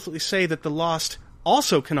doesn't explicitly say that the lost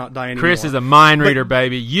also cannot die anymore. Chris is a mind reader,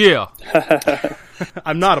 baby. Yeah.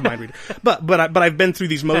 I'm not a mind reader, but I've been through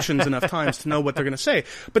these motions enough times to know what they're going to say.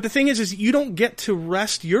 But the thing is you don't get to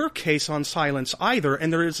rest your case on silence either,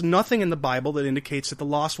 and there is nothing in the Bible that indicates that the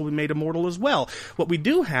lost will be made immortal as well. What we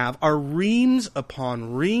do have are reams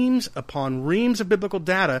upon reams upon reams of biblical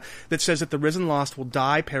data that says that the risen lost will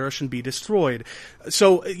die, perish, and be destroyed.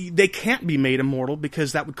 So they can't be made immortal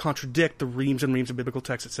because that would contradict the reams and reams of biblical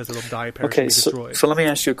text that says that they'll die, perish, and be destroyed. So let me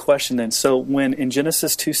ask you a question then. So when in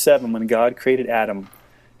Genesis 2:7, when God created Adam,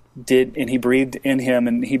 and he breathed in him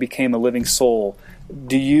and he became a living soul,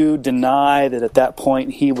 do you deny that at that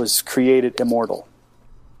point he was created immortal?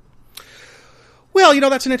 Well,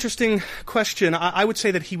 that's an interesting question. I would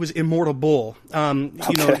say that he was immortal. Adam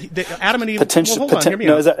and Eve. Potential. Well, hold on, hear me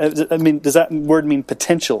out. Does that word mean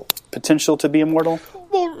potential? Potential to be immortal?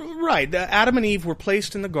 Well, right. Adam and Eve were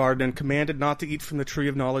placed in the garden and commanded not to eat from the tree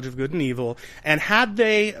of knowledge of good and evil. And had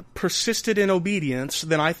they persisted in obedience,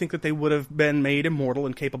 then I think that they would have been made immortal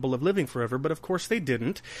and capable of living forever. But of course they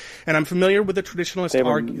didn't. And I'm familiar with the traditionalist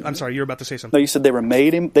argument. I'm sorry, you're about to say something. No, you said they were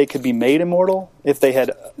made. They could be made immortal if they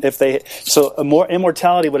had. So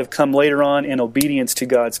immortality would have come later on in obedience to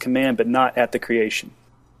God's command, but not at the creation.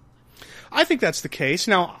 I think that's the case.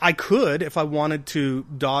 Now, I could, if I wanted to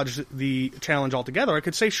dodge the challenge altogether, I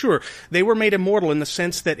could say, sure, they were made immortal in the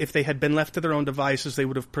sense that if they had been left to their own devices, they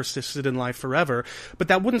would have persisted in life forever. But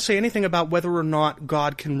that wouldn't say anything about whether or not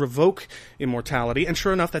God can revoke immortality. And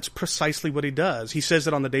sure enough, that's precisely what he does. He says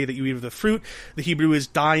that on the day that you eat of the fruit, the Hebrew is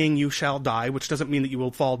dying, you shall die, which doesn't mean that you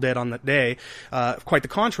will fall dead on that day. Quite the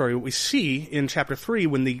contrary. What we see in chapter 3,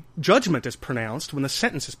 when the judgment is pronounced, when the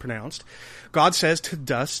sentence is pronounced, God says, to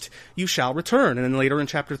dust you shall return. And then later in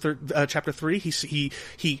chapter 3,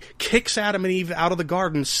 he kicks Adam and Eve out of the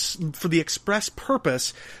garden for the express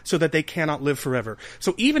purpose so that they cannot live forever.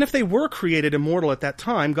 So even if they were created immortal at that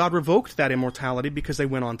time, God revoked that immortality because they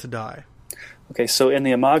went on to die. Okay, so in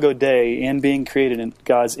the Imago Dei, in being created in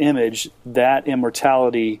God's image, that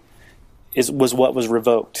immortality was what was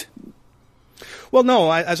revoked. Well,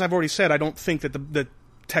 no, as I've already said, I don't think that the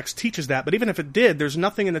text teaches that, but even if it did, there's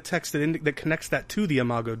nothing in the text that connects that to the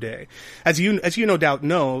Imago Dei. As you no doubt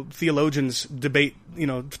know, theologians debate,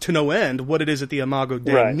 to no end what it is that the Imago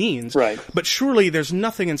Dei means. Right. But surely there's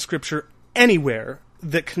nothing in Scripture anywhere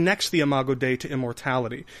that connects the Imago Dei to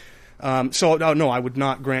immortality. So no, I would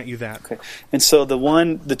not grant you that. Okay. And so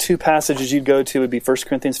the two passages you'd go to would be 1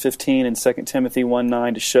 Corinthians 15 and 2 Timothy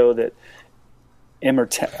 1:9 to show that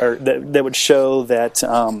that would show that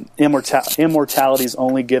immortality is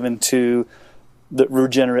only given to the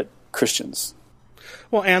regenerate Christians.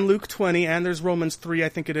 Well, and Luke 20, and there's Romans 3, I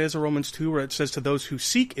think it is, or Romans 2, where it says to those who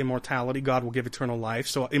seek immortality, God will give eternal life.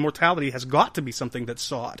 So immortality has got to be something that's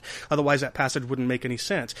sought. Otherwise, that passage wouldn't make any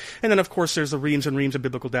sense. And then, of course, there's the reams and reams of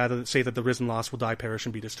biblical data that say that the risen lost will die, perish,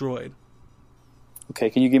 and be destroyed. Okay,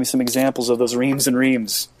 can you give me some examples of those reams and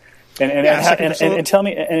reams? And tell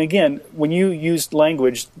me, and again, when you used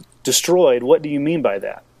language destroyed, what do you mean by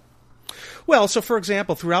that? Well, so for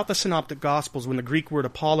example, throughout the Synoptic Gospels, when the Greek word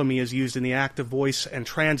apollumy is used in the active voice and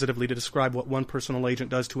transitively to describe what one personal agent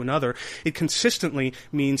does to another, it consistently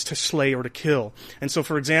means to slay or to kill. And so,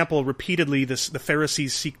 for example, repeatedly the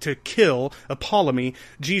Pharisees seek to kill, apollumy,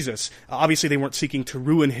 Jesus. Obviously, they weren't seeking to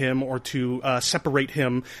ruin him or to separate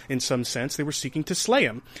him in some sense. They were seeking to slay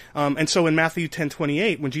him. And so in Matthew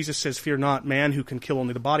 10:28, when Jesus says, "Fear not man who can kill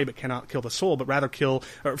only the body but cannot kill the soul, but rather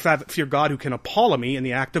fear God who can apollumy," in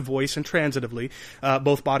the active voice and transitively,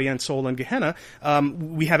 both body and soul in Gehenna,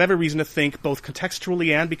 we have every reason to think, both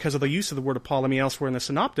contextually and because of the use of the word apollumy elsewhere in the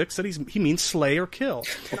Synoptics, that he means slay or kill.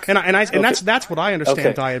 Okay. And that's what I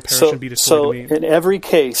understand die and perish and be destroyed to mean. So in every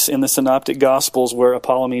case in the Synoptic Gospels where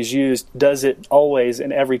apollumy is used, does it always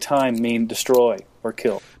and every time mean destroy or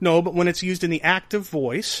kill? No, but when it's used in the active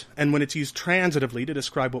voice and when it's used transitively to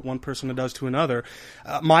describe what one person does to another,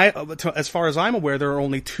 as far as I'm aware, there are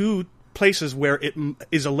only two places where it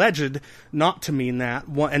is alleged not to mean that,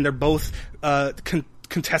 and they're both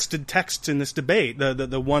contested texts in this debate.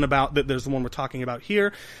 The one about there's the one we're talking about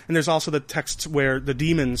here, and there's also the texts where the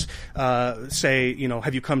demons say,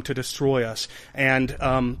 have you come to destroy us? And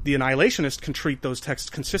the annihilationist can treat those texts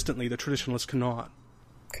consistently. The traditionalist cannot.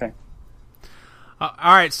 Okay. All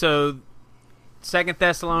right, so 2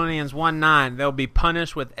 Thessalonians 1:9, they'll be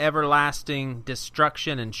punished with everlasting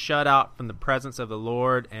destruction and shut out from the presence of the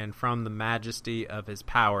Lord and from the majesty of his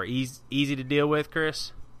power. Easy to deal with,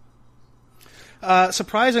 Chris?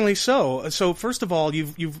 Surprisingly so. So first of all,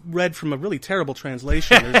 you've read from a really terrible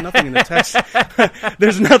translation. There's nothing in the text.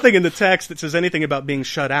 There's nothing in the text that says anything about being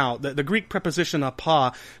shut out. The Greek preposition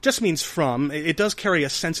apa just means from. It does carry a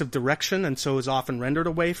sense of direction, and so is often rendered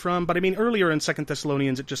away from. But I mean, earlier in 2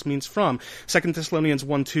 Thessalonians, it just means from. 2 Thessalonians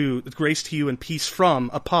 1:2, grace to you and peace from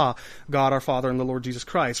apa, God our Father and the Lord Jesus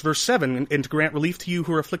Christ. Verse 7, and to grant relief to you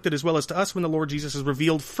who are afflicted as well as to us when the Lord Jesus is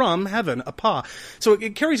revealed from heaven, apa. So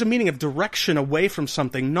it carries a meaning of direction away from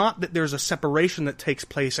something, not that there's a separation that takes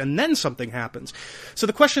place and then something happens. So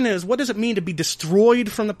the question is, what does it mean to be destroyed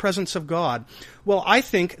from the presence of God? Well, I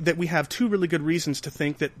think that we have two really good reasons to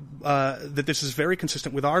think that that this is very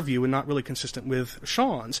consistent with our view and not really consistent with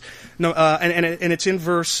Sean's. No, and it's in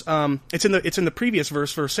verse it's in the previous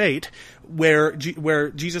verse, verse 8, where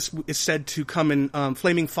Jesus is said to come in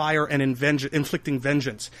flaming fire and inflicting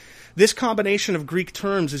vengeance. This combination of Greek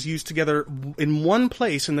terms is used together in one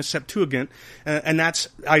place in the Septuagint, and that's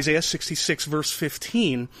Isaiah 66, verse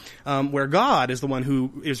 15, where God is the one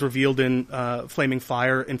who is revealed in flaming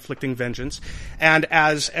fire, inflicting vengeance. And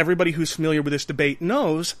as everybody who's familiar with this debate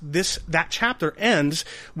knows, that chapter ends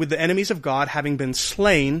with the enemies of God having been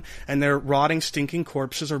slain, and their rotting, stinking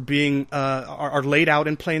corpses are laid out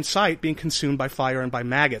in plain sight, being consumed by fire and by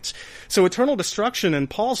maggots. So eternal destruction, in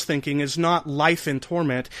Paul's thinking, is not life in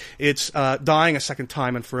torment. It's dying a second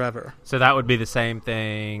time and forever. So that would be the same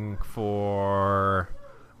thing for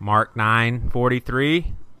Mark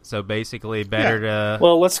 9:43. So basically, better to.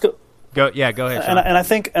 Well, let's go. Go ahead, Sean. And I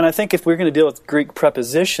think if we're going to deal with Greek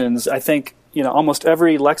prepositions, I think almost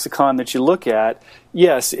every lexicon that you look at,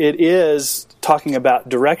 yes, it is talking about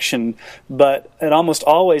direction, but it almost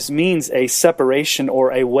always means a separation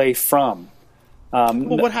or a way from.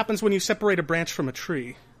 Well, what happens when you separate a branch from a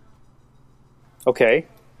tree? Okay.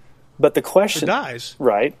 But the question, it dies,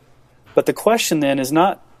 right? But the question then is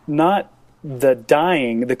not the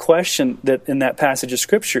dying. The question that in that passage of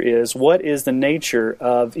Scripture is, what is the nature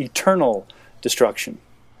of eternal destruction?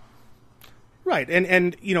 Right,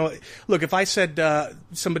 and look, if I said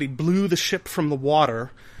somebody blew the ship from the water,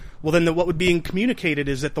 well, then what would be communicated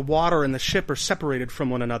is that the water and the ship are separated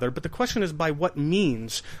from one another. But the question is, by what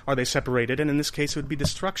means are they separated? And in this case, it would be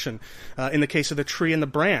destruction. In the case of the tree and the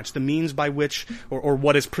branch, the means by which, or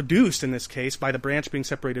what is produced in this case, by the branch being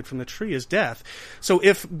separated from the tree is death. So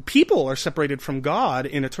if people are separated from God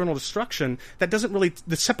in eternal destruction,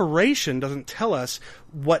 the separation doesn't tell us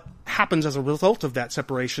what happens as a result of that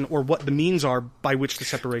separation or what the means are by which the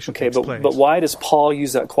separation takes place. But why does Paul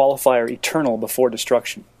use that qualifier eternal before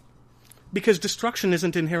destruction? Because destruction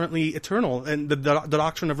isn't inherently eternal, and the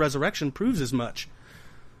doctrine of resurrection proves as much.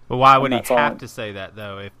 But why would he have to say that,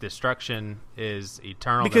 though, if destruction is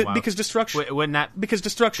eternal? Because destruction... Wouldn't that... Because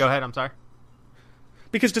destruction... Go ahead, I'm sorry.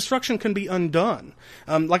 Because destruction can be undone.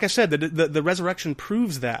 Like I said, the resurrection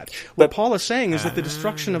proves that. What Paul is saying is that the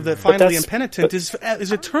destruction of the finally impenitent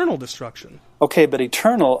is eternal destruction. Okay, but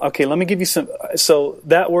eternal. Okay, let me give you some. So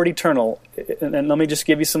that word eternal, and let me just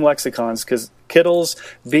give you some lexicons, because Kittle's,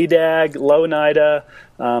 VDAG, Louw-Nida,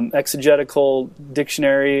 Exegetical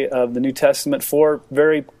Dictionary of the New Testament, 4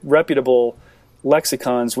 very reputable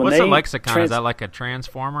lexicons. What's a lexicon? Is that like a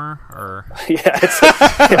transformer, or? Yeah,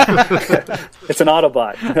 it's an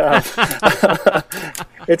Autobot.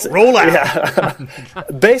 It's roll out. Yeah.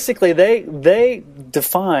 Basically, they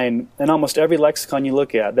define in almost every lexicon you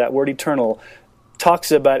look at, that word eternal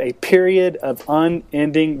talks about a period of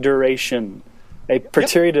unending duration, a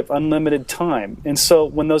period of unlimited time. And so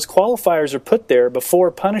when those qualifiers are put there before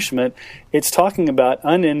punishment, it's talking about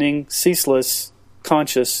unending, ceaseless,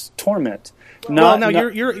 conscious torment.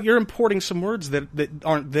 You're importing some words that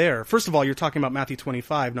aren't there. First of all, you're talking about Matthew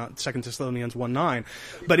 25, not 2 Thessalonians 1:9.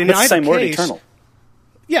 But in either the same case, word, eternal.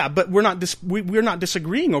 Yeah, but we're not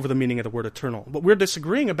disagreeing over the meaning of the word eternal. What we're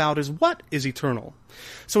disagreeing about is what is eternal.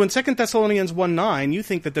 So in 2 Thessalonians 1:9, you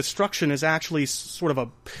think that destruction is actually sort of a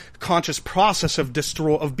conscious process of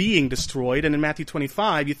being destroyed, and in Matthew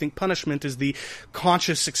 25, you think punishment is the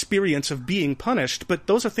conscious experience of being punished. But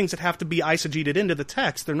those are things that have to be eisegeted into the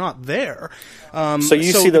text. They're not there. So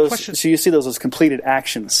you see those as completed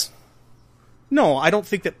actions. No, I don't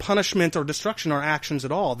think that punishment or destruction are actions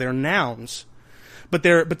at all. They're nouns. But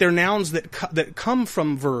they're nouns that come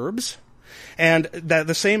from verbs, and that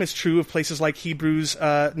the same is true of places like Hebrews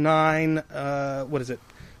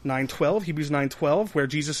 9:12, Hebrews 9:12, where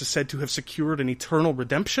Jesus is said to have secured an eternal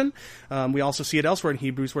redemption. We also see it elsewhere in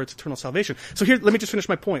Hebrews where it's eternal salvation. So here, let me just finish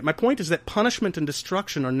my point. My point is that punishment and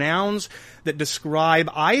destruction are nouns that describe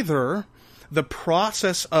either the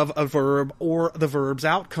process of a verb or the verb's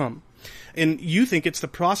outcome. And you think it's the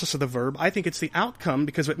process of the verb. I think it's the outcome,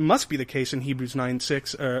 because it must be the case in Hebrews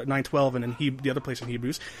 9:6, 9:12, and in the other place in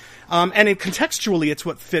Hebrews. And contextually, it's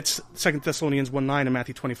what fits 2 Thessalonians 1:9 and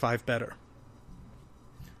Matthew 25 better.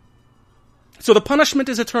 So the punishment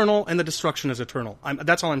is eternal, and the destruction is eternal.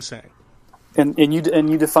 That's all I'm saying. And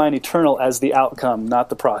you define eternal as the outcome, not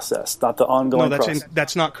the process, not the ongoing process.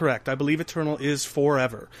 That's not correct. I believe eternal is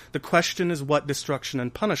forever. The question is what destruction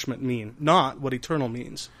and punishment mean, not what eternal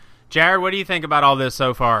means. Jared, what do you think about all this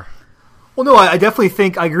so far? Well, no, I definitely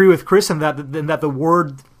think I agree with Chris in that the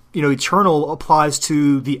word, eternal applies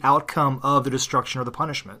to the outcome of the destruction or the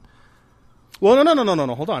punishment. Well,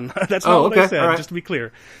 no. Hold on. That's not what I said. Right. Just to be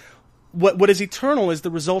clear, what is eternal is the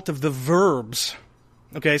result of the verbs.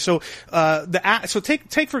 Okay, so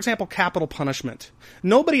take for example capital punishment.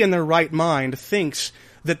 Nobody in their right mind thinks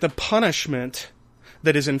that the punishment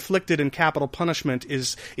that is inflicted in capital punishment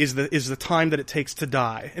is the time that it takes to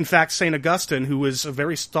die. In fact, St. Augustine, who was a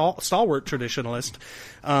very stalwart traditionalist,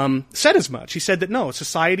 said as much. He said that no,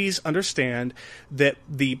 societies understand that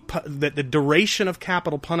the duration of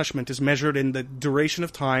capital punishment is measured in the duration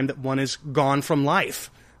of time that one is gone from life.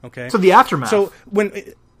 Okay, so the aftermath. So but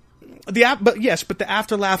the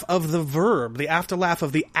aftermath of the verb, the aftermath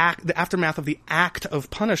of the act of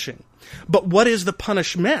punishing. But what is the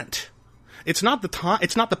punishment? It's not the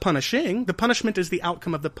punishing. The punishment is the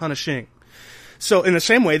outcome of the punishing. So in the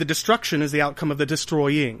same way, the destruction is the outcome of the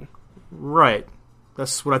destroying. Right.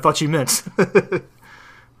 That's what I thought you meant.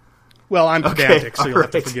 Well, I'm pedantic, so you'll have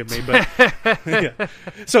to forgive me. But yeah.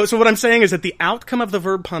 So what I'm saying is that the outcome of the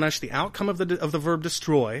verb punish, the outcome of the verb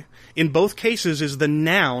destroy, in both cases is the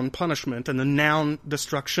noun punishment and the noun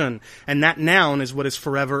destruction, and that noun is what is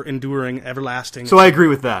forever, enduring, everlasting. So I agree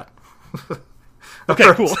with that.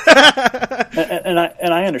 Okay, cool. and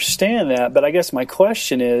I understand that, but I guess my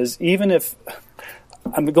question is, even if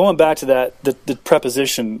I'm going back to that the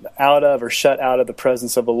preposition out of or shut out of the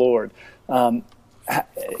presence of the Lord.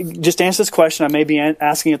 Just answer this question. I may be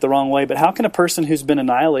asking it the wrong way, but how can a person who's been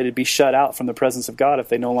annihilated be shut out from the presence of God if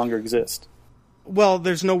they no longer exist? Well,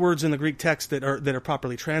 there's no words in the Greek text that are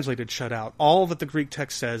properly translated "shut out." All that the Greek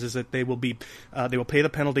text says is that they will pay the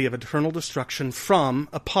penalty of eternal destruction from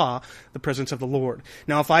apa, the presence of the Lord.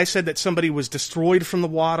 Now, if I said that somebody was destroyed from the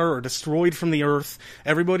water or destroyed from the earth,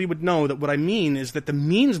 everybody would know that what I mean is that the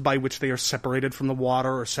means by which they are separated from the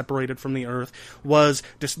water or separated from the earth was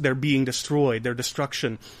their being destroyed, their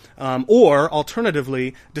destruction. Or,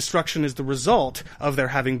 alternatively, destruction is the result of their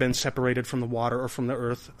having been separated from the water or from the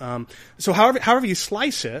earth. So however you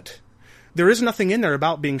slice it, there is nothing in there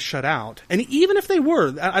about being shut out. And even if they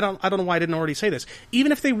were, I don't know why I didn't already say this,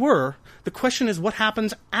 even if they were, the question is what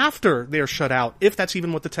happens after they're shut out, if that's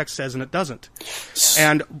even what the text says, and it doesn't.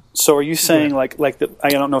 And so are you saying, like I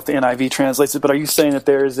don't know if the NIV translates it, but are you saying that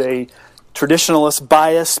there is a traditionalist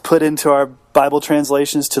bias put into our Bible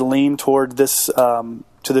translations to lean toward this, to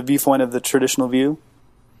the viewpoint of the traditional view?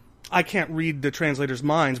 I can't read the translators'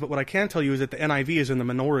 minds, but what I can tell you is that the NIV is in the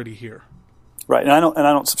minority here. Right, and I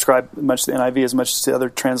don't subscribe much to the NIV as much as to other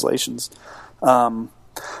translations.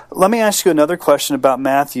 Let me ask you another question about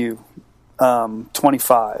Matthew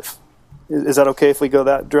 25. Is that okay if we go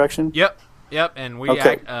that direction? Yep, and we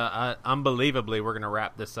Okay. unbelievably we're going to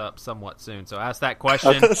wrap this up somewhat soon. So ask that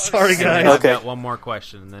question. Sorry, guys. I've Okay. got one more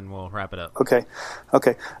question, and then we'll wrap it up. Okay.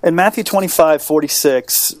 In Matthew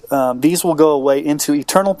 25:46, these will go away into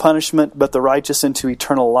eternal punishment, but the righteous into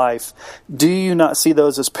eternal life. Do you not see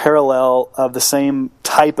those as parallel of the same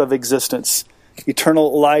type of existence?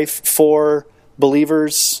 Eternal life for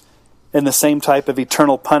believers and the same type of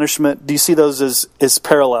eternal punishment. Do you see those as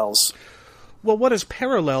parallels? Well, what is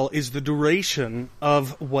parallel is the duration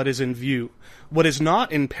of what is in view. What is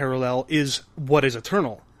not in parallel is what is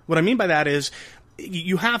eternal. What I mean by that is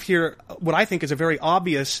you have here what I think is a very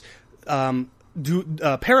obvious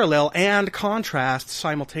parallel and contrast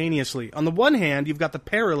simultaneously. On the one hand, you've got the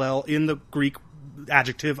parallel in the Greek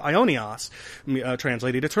adjective aionios,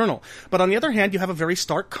 translated eternal. But on the other hand, you have a very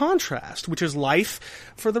stark contrast, which is life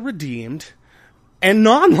for the redeemed and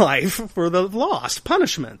non-life for the lost,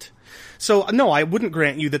 punishment. So no, I wouldn't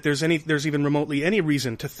grant you that there's even remotely any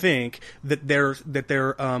reason to think that their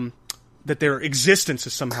existence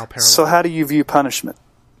is somehow parallel. So how do you view punishment?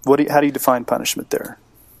 How do you define punishment there?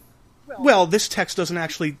 Well, this text doesn't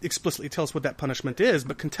actually explicitly tell us what that punishment is,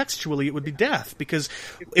 but contextually it would be death, because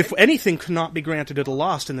if anything cannot be granted to the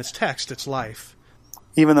lost in this text, it's life.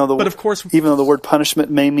 Even though the word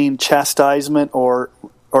punishment may mean chastisement or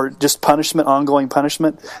just punishment, ongoing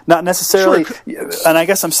punishment, not necessarily. Sure. And I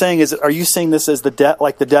guess I'm saying are you seeing this as the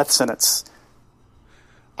death sentence?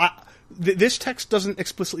 This text doesn't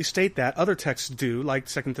explicitly state that. Other texts do, like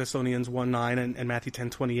 2 Thessalonians 1:9 and Matthew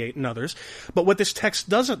 10:28 and others. But what this text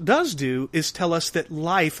does do is tell us that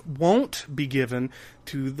life won't be given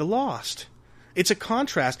to the lost. It's a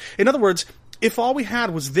contrast. In other words, if all we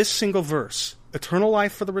had was this single verse, eternal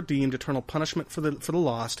life for the redeemed, eternal punishment for the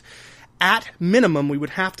lost, at minimum we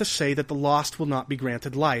would have to say that the lost will not be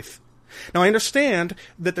granted life. Now, I understand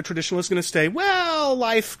that the traditionalist is going to say, well,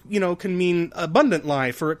 life, can mean abundant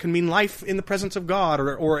life, or it can mean life in the presence of God,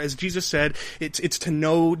 or as Jesus said, it's to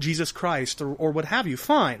know Jesus Christ, or what have you.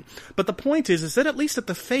 Fine. But the point is that at least at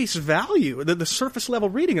the face value, the surface level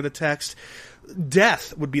reading of the text,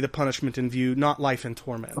 death would be the punishment in view, not life in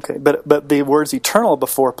torment. Okay, but the words eternal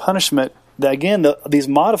before punishment, these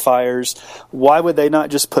modifiers, why would they not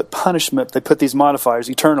just put punishment? They put these modifiers,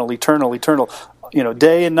 eternal, eternal, eternal,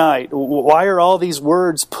 day and night. Why are all these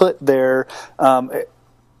words put there?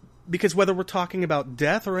 Because whether we're talking about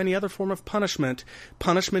death or any other form of punishment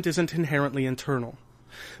isn't inherently eternal.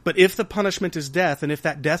 But if the punishment is death, and if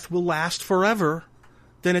that death will last forever,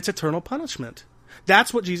 then it's eternal punishment.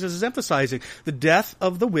 That's what Jesus is emphasizing. The death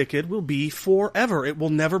of the wicked will be forever. It will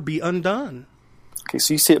never be undone. Okay,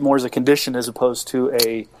 so you see it more as a condition as opposed to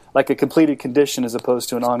a completed condition as opposed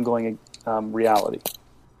to an ongoing reality.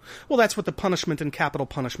 Well, that's what the punishment and capital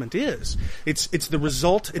punishment is. It's the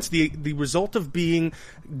result. It's the result of being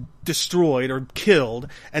destroyed or killed,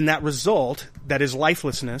 and that result, that is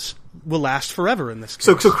lifelessness, will last forever in this case.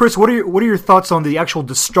 So Chris, what are your thoughts on the actual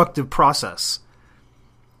destructive process?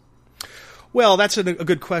 Well, that's a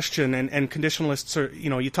good question, and conditionalists are,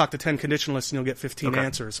 you talk to 10 conditionalists and you'll get 15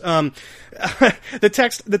 answers.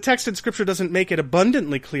 The text in Scripture doesn't make it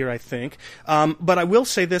abundantly clear, I think, but I will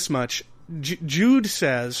say this much. Jude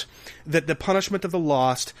says that the punishment of the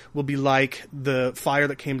lost will be like the fire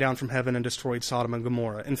that came down from heaven and destroyed Sodom and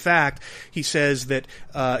Gomorrah. In fact, he says that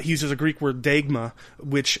he uses a Greek word dagma,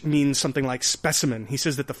 which means something like specimen. He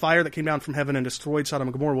says that the fire that came down from heaven and destroyed Sodom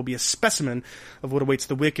and Gomorrah will be a specimen of what awaits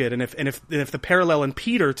the wicked. And if the parallel in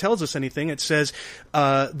Peter tells us anything, it says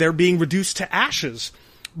they're being reduced to ashes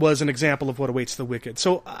was an example of what awaits the wicked.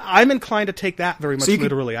 So I'm inclined to take that very much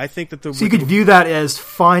literally. I think that you could view that as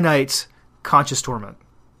finite conscious torment.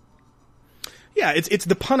 Yeah, it's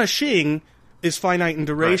the punishing is finite in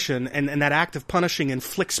duration, right. and that act of punishing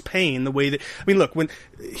inflicts pain the way that... look,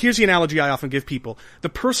 here's the analogy I often give people. The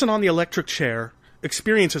person on the electric chair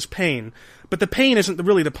experiences pain, but the pain isn't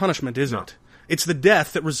really the punishment, is it? It's the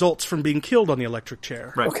death that results from being killed on the electric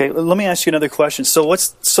chair. Right. Okay, let me ask you another question.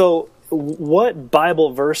 So what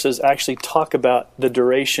Bible verses actually talk about the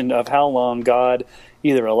duration of how long God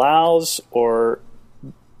either allows or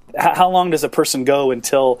how long does a person go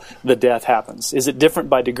until the death happens? Is it different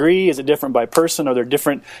by degree? Is it different by person? Are there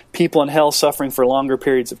different people in hell suffering for longer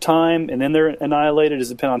periods of time and then they're annihilated?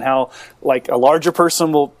 Does it depend on how, like, a larger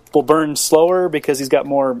person will burn slower because he's got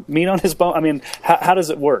more meat on his bone? I mean, how does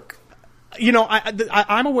it work? You know,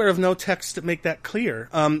 I'm aware of no texts that make that clear.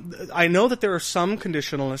 I know that there are some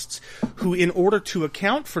conditionalists who, in order to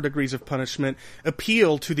account for degrees of punishment,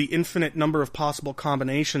 appeal to the infinite number of possible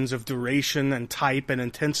combinations of duration and type and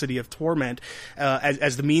intensity of torment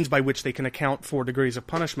as the means by which they can account for degrees of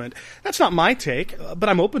punishment. That's not my take, but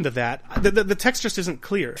I'm open to that. The text just isn't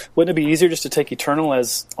clear. Wouldn't it be easier just to take eternal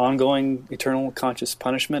as ongoing, eternal conscious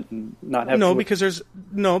punishment and not have because there's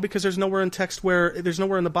nowhere in text there's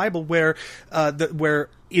nowhere in the Bible where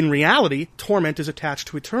in reality torment is attached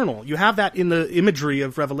to eternal. You have that in the imagery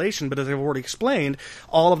of Revelation, but as I've already explained,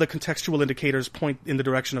 all of the contextual indicators point in the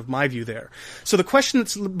direction of my view there. So the question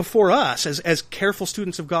that's before us as careful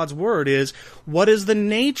students of God's Word is, what is the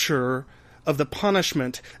nature of the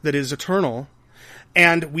punishment that is eternal?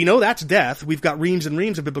 And we know that's death. We've got reams and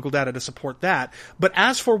reams of biblical data to support that. But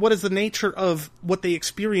as for what is the nature of what they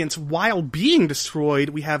experience while being destroyed,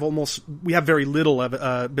 we have very little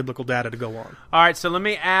of biblical data to go on. All right, so let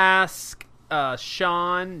me ask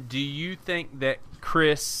Sean, do you think that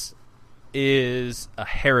Chris is a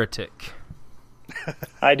heretic?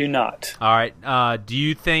 I do not. All right, do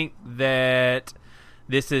you think that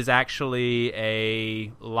this is actually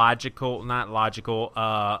a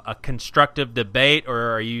constructive debate,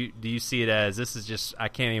 or do you see it as this is just, I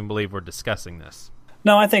can't even believe we're discussing this?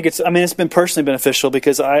 No, I think it's been personally beneficial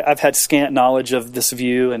because I've had scant knowledge of this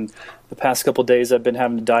view, and the past couple of days I've been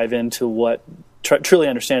having to dive into what truly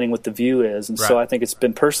understanding what the view is, and so I think it's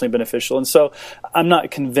been personally beneficial. And so I'm not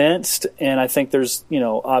convinced, and I think there's,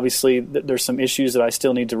 obviously there's some issues that I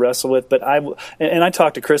still need to wrestle with. But I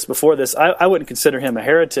talked to Chris before this. I wouldn't consider him a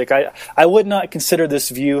heretic. I would not consider this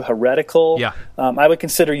view heretical. Yeah. I would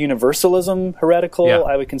consider universalism heretical. Yeah.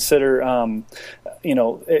 I would consider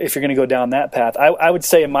if you're going to go down that path, I would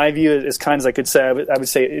say, in my view, as kind as I could say, I would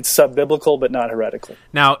say it's sub-biblical but not heretical.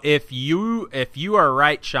 Now, if you are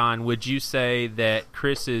right, Sean, would you say that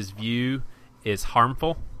Chris's view is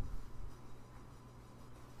harmful?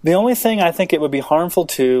 The only thing I think it would be harmful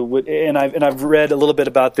to, and I've read a little bit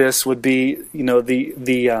about this, would be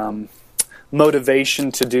the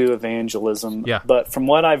motivation to do evangelism. Yeah. But from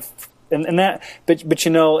what I've But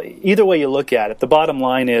either way you look at it, the bottom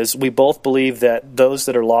line is we both believe that those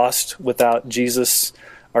that are lost without Jesus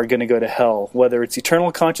are going to go to hell, whether it's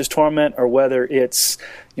eternal conscious torment or whether it's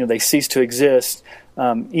they cease to exist.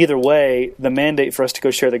 Either way, the mandate for us to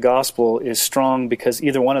go share the gospel is strong because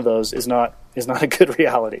either one of those is not a good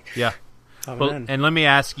reality. Yeah. Amen. Well, and let me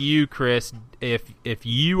ask you, Chris, if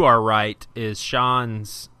you are right, is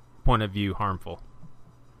Sean's point of view harmful?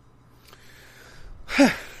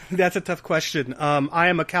 That's a tough question. I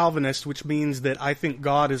am a Calvinist, which means that I think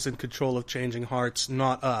God is in control of changing hearts,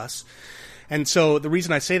 not us. And so the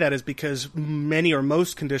reason I say that is because many or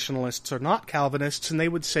most conditionalists are not Calvinists, and they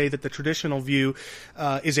would say that the traditional view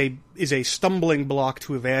is a stumbling block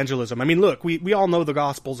to evangelism. I mean, look, we all know the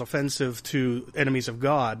gospel's offensive to enemies of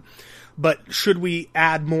God. But should we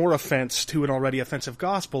add more offense to an already offensive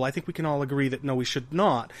gospel? I think we can all agree that no, we should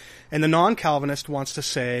not. And the non-Calvinist wants to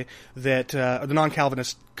say that, the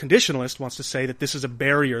non-Calvinist conditionalist wants to say that this is a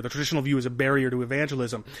barrier. The traditional view is a barrier to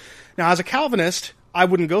evangelism. Now, as a Calvinist, I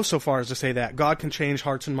wouldn't go so far as to say that. God can change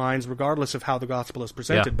hearts and minds regardless of how the gospel is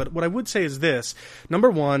presented. Yeah. But what I would say is this.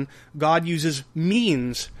 Number one, God uses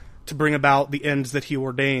means to bring about the ends that he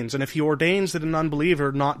ordains. And if he ordains that an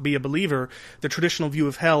unbeliever not be a believer, the traditional view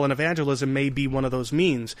of hell and evangelism may be one of those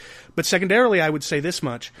means. But secondarily, I would say this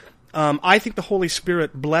much. I think the Holy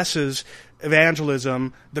Spirit blesses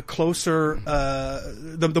evangelism the closer,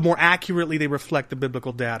 the more accurately they reflect the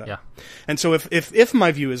biblical data. Yeah. And so if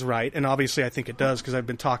my view is right, and obviously I think it does because I've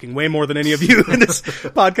been talking way more than any of you in this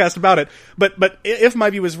podcast about it, but if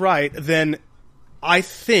my view is right, then I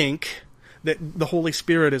think that the Holy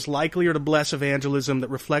Spirit is likelier to bless evangelism that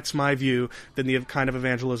reflects my view than the kind of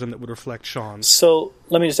evangelism that would reflect Sean's. So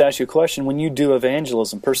let me just ask you a question. When you do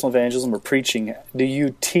evangelism, personal evangelism or preaching, do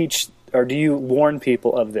you teach or do you warn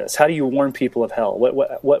people of this? How do you warn people of hell?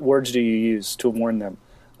 What words do you use to warn them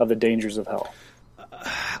of the dangers of hell?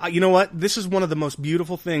 You know what? This is one of the most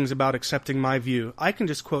beautiful things about accepting my view. I can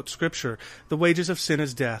just quote Scripture. The wages of sin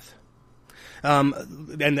is death. And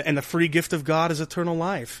the free gift of God is eternal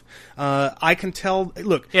life. I can tell.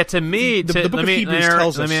 Look, yeah. To me, the book of Hebrews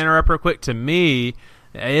tells us. Let me interrupt real quick. To me,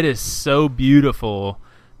 it is so beautiful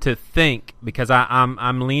to think, because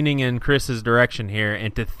I'm leaning in Chris's direction here,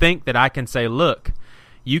 and to think that I can say, look,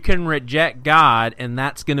 you can reject God, and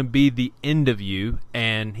that's going to be the end of you,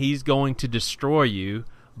 and he's going to destroy you,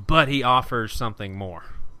 but he offers something more.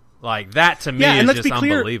 Like, that to me is just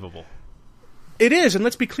unbelievable. It is, and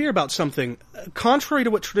let's be clear about something. Contrary to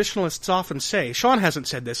what traditionalists often say, Sean hasn't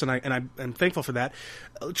said this, and I'm thankful for that.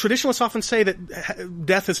 Traditionalists often say that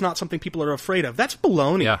death is not something people are afraid of. That's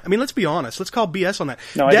baloney. Yeah. I mean, let's be honest. Let's call BS on that.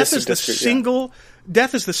 No, death is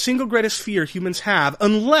the single greatest fear humans have,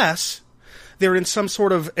 unless they're in some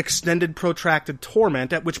sort of extended, protracted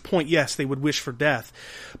torment, at which point, yes, they would wish for death.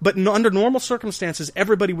 But under normal circumstances,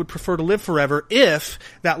 everybody would prefer to live forever if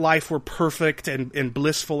that life were perfect and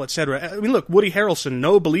blissful, etc. I mean, look, Woody Harrelson,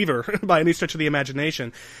 no believer by any stretch of the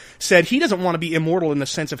imagination, said he doesn't want to be immortal in the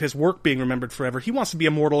sense of his work being remembered forever. He wants to be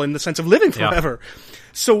immortal in the sense of living forever. Yeah.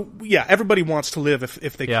 So, yeah, everybody wants to live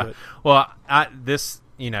if they could. Well,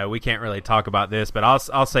 we can't really talk about this, but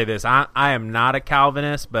I'll say this: I am not a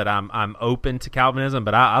Calvinist, but I'm open to Calvinism.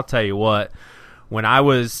 But I'll tell you what, when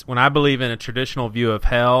I believe in a traditional view of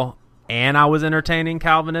hell, and I was entertaining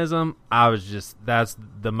Calvinism, that's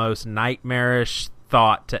the most nightmarish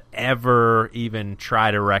thought to ever even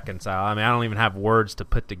try to reconcile. I mean, I don't even have words to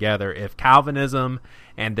put together. If Calvinism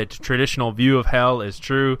and the traditional view of hell is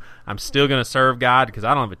true, I'm still going to serve God because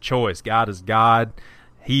I don't have a choice. God is God.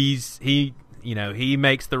 He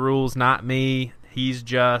makes the rules, not me. He's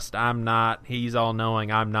just, I'm not. He's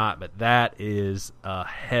all-knowing, I'm not. But that is a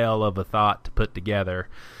hell of a thought to put together,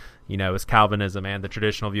 as Calvinism and the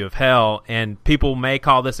traditional view of hell. And people may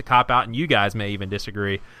call this a cop-out, and you guys may even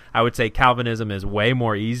disagree. I would say Calvinism is way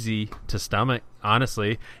more easy to stomach,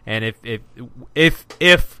 honestly. And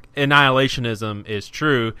if annihilationism is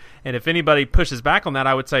true, and if anybody pushes back on that,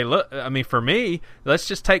 I would say, look, I mean, for me, let's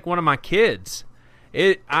just take one of my kids.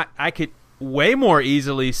 I could way more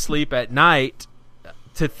easily sleep at night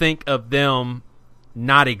to think of them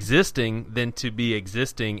not existing than to be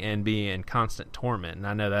existing and be in constant torment. And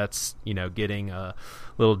I know that's, getting a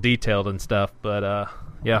little detailed and stuff, but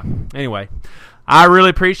yeah. Anyway, I really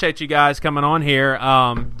appreciate you guys coming on here.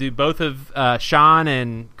 Do both of Sean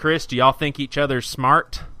and Chris, do y'all think each other's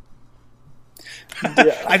smart?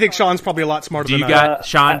 Yeah. I think Sean's probably a lot smarter than I.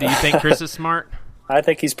 Sean, do you think Chris is smart? I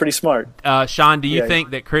think he's pretty smart. Sean, do you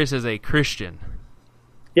think that Chris is a Christian?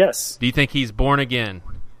 Yes. Do you think he's born again?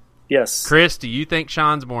 Yes. Chris, do you think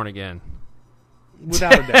Sean's born again?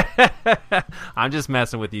 Without a doubt. I'm just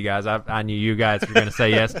messing with you guys. I knew you guys were going to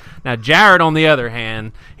say yes. Now, Jared, on the other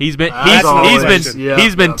hand, he's been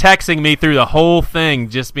texting me through the whole thing,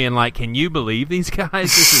 just being like, "Can you believe these guys?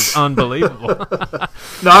 This is unbelievable."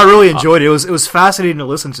 No, I really enjoyed it. It was fascinating to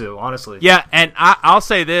listen to, honestly. Yeah, and I'll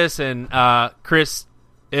say this, and Chris,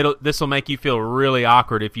 this will make you feel really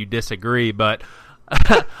awkward if you disagree, but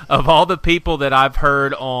of all the people that I've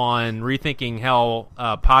heard on Rethinking Hell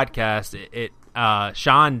podcast,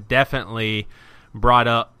 Sean definitely brought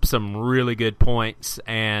up some really good points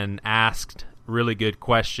and asked really good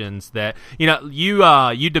questions that,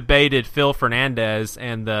 you debated Phil Fernandez,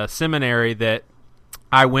 and the seminary that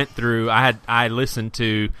I went through, I listened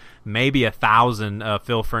to maybe 1,000 of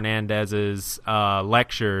Phil Fernandez's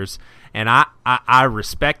lectures, and I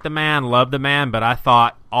respect the man, love the man, but I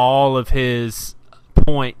thought all of his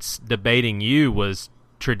points debating you was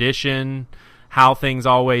tradition, how things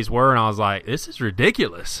always were, and I was like, this is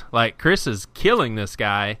ridiculous. Like, Chris is killing this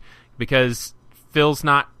guy because Phil's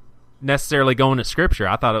not necessarily going to Scripture.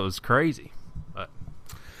 I thought it was crazy. But.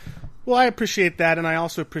 Well, I appreciate that, and I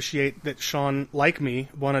also appreciate that Sean, like me,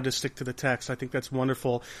 wanted to stick to the text. I think that's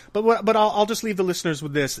wonderful. But I'll just leave the listeners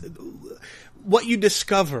with this. What you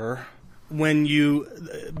discover when you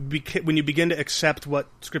begin to accept what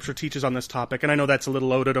Scripture teaches on this topic, and I know that's a little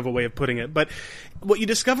loaded of a way of putting it, but what you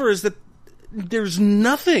discover is that there's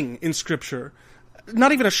nothing in Scripture,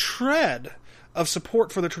 not even a shred, of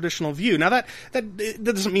support for the traditional view. Now, that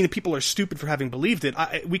doesn't mean that people are stupid for having believed it.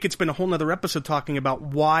 We could spend a whole other episode talking about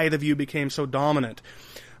why the view became so dominant.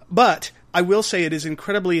 But I will say it is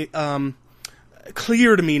incredibly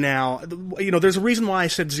clear to me now. There's a reason why I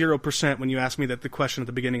said 0% when you asked me the question at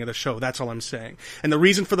the beginning of the show. That's all I'm saying. And the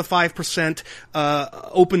reason for the 5%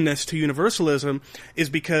 openness to universalism is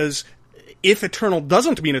because if eternal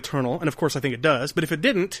doesn't mean eternal, and of course I think it does, but if it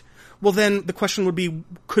didn't, well then the question would be,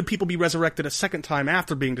 could people be resurrected a second time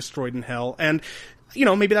after being destroyed in hell? And,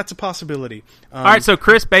 maybe that's a possibility. All right, so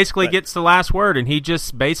Chris basically gets the last word, and he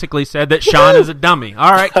just basically said that Sean is a dummy.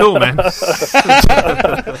 All right, cool, man.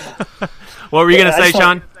 What were you going to say,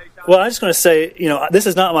 Sean? Well, I just want to say, this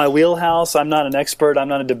is not my wheelhouse. I'm not an expert. I'm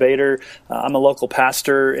not a debater. I'm a local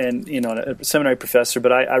pastor and, a seminary professor,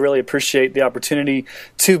 but I really appreciate the opportunity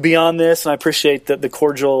to be on this, and I appreciate the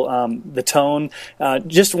cordial, the tone.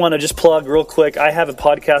 Just want to plug real quick. I have a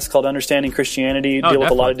podcast called Understanding Christianity, deal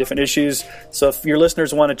with a lot of different issues. So if your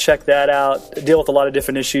listeners want to check that out, deal with a lot of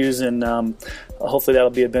different issues, and hopefully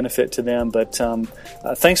that'll be a benefit to them. But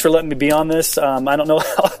thanks for letting me be on this. I don't know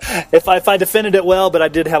if I defended it well, but I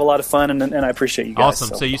did have a lot of fun, and I appreciate you guys.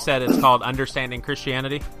 Awesome. So you said it's called Understanding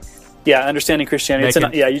Christianity? Yeah, Understanding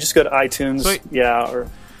Christianity. You just go to iTunes. Sweet. Yeah.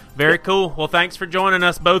 Very cool. Well, thanks for joining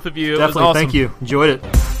us, both of you. It Definitely. was awesome. Thank you. Enjoyed it.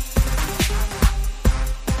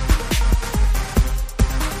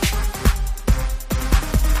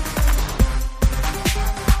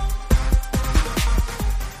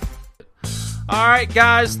 All right,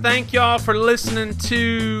 guys, thank y'all for listening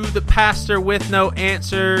to The Pastor with No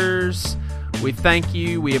Answers. We thank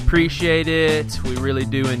you. We appreciate it. We really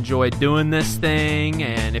do enjoy doing this thing.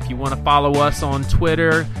 And if you want to follow us on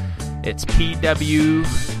Twitter, it's PWNAPOD.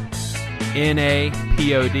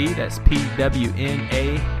 That's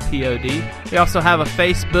PWNAPOD. We also have a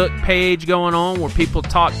Facebook page going on where people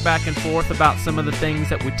talk back and forth about some of the things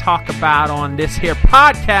that we talk about on this here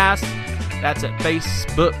podcast. That's at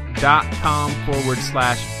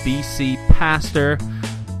facebook.com/BC Pastor.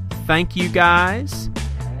 Thank you guys.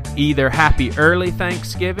 Either happy early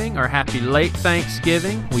Thanksgiving or happy late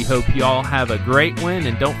Thanksgiving. We hope you all have a great one.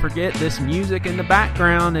 And don't forget, this music in the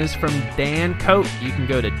background is from Dan Koch. You can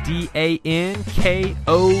go to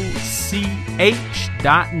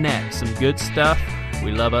DANKOCH.net. Some good stuff.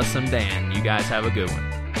 We love us some Dan. You guys have a good one.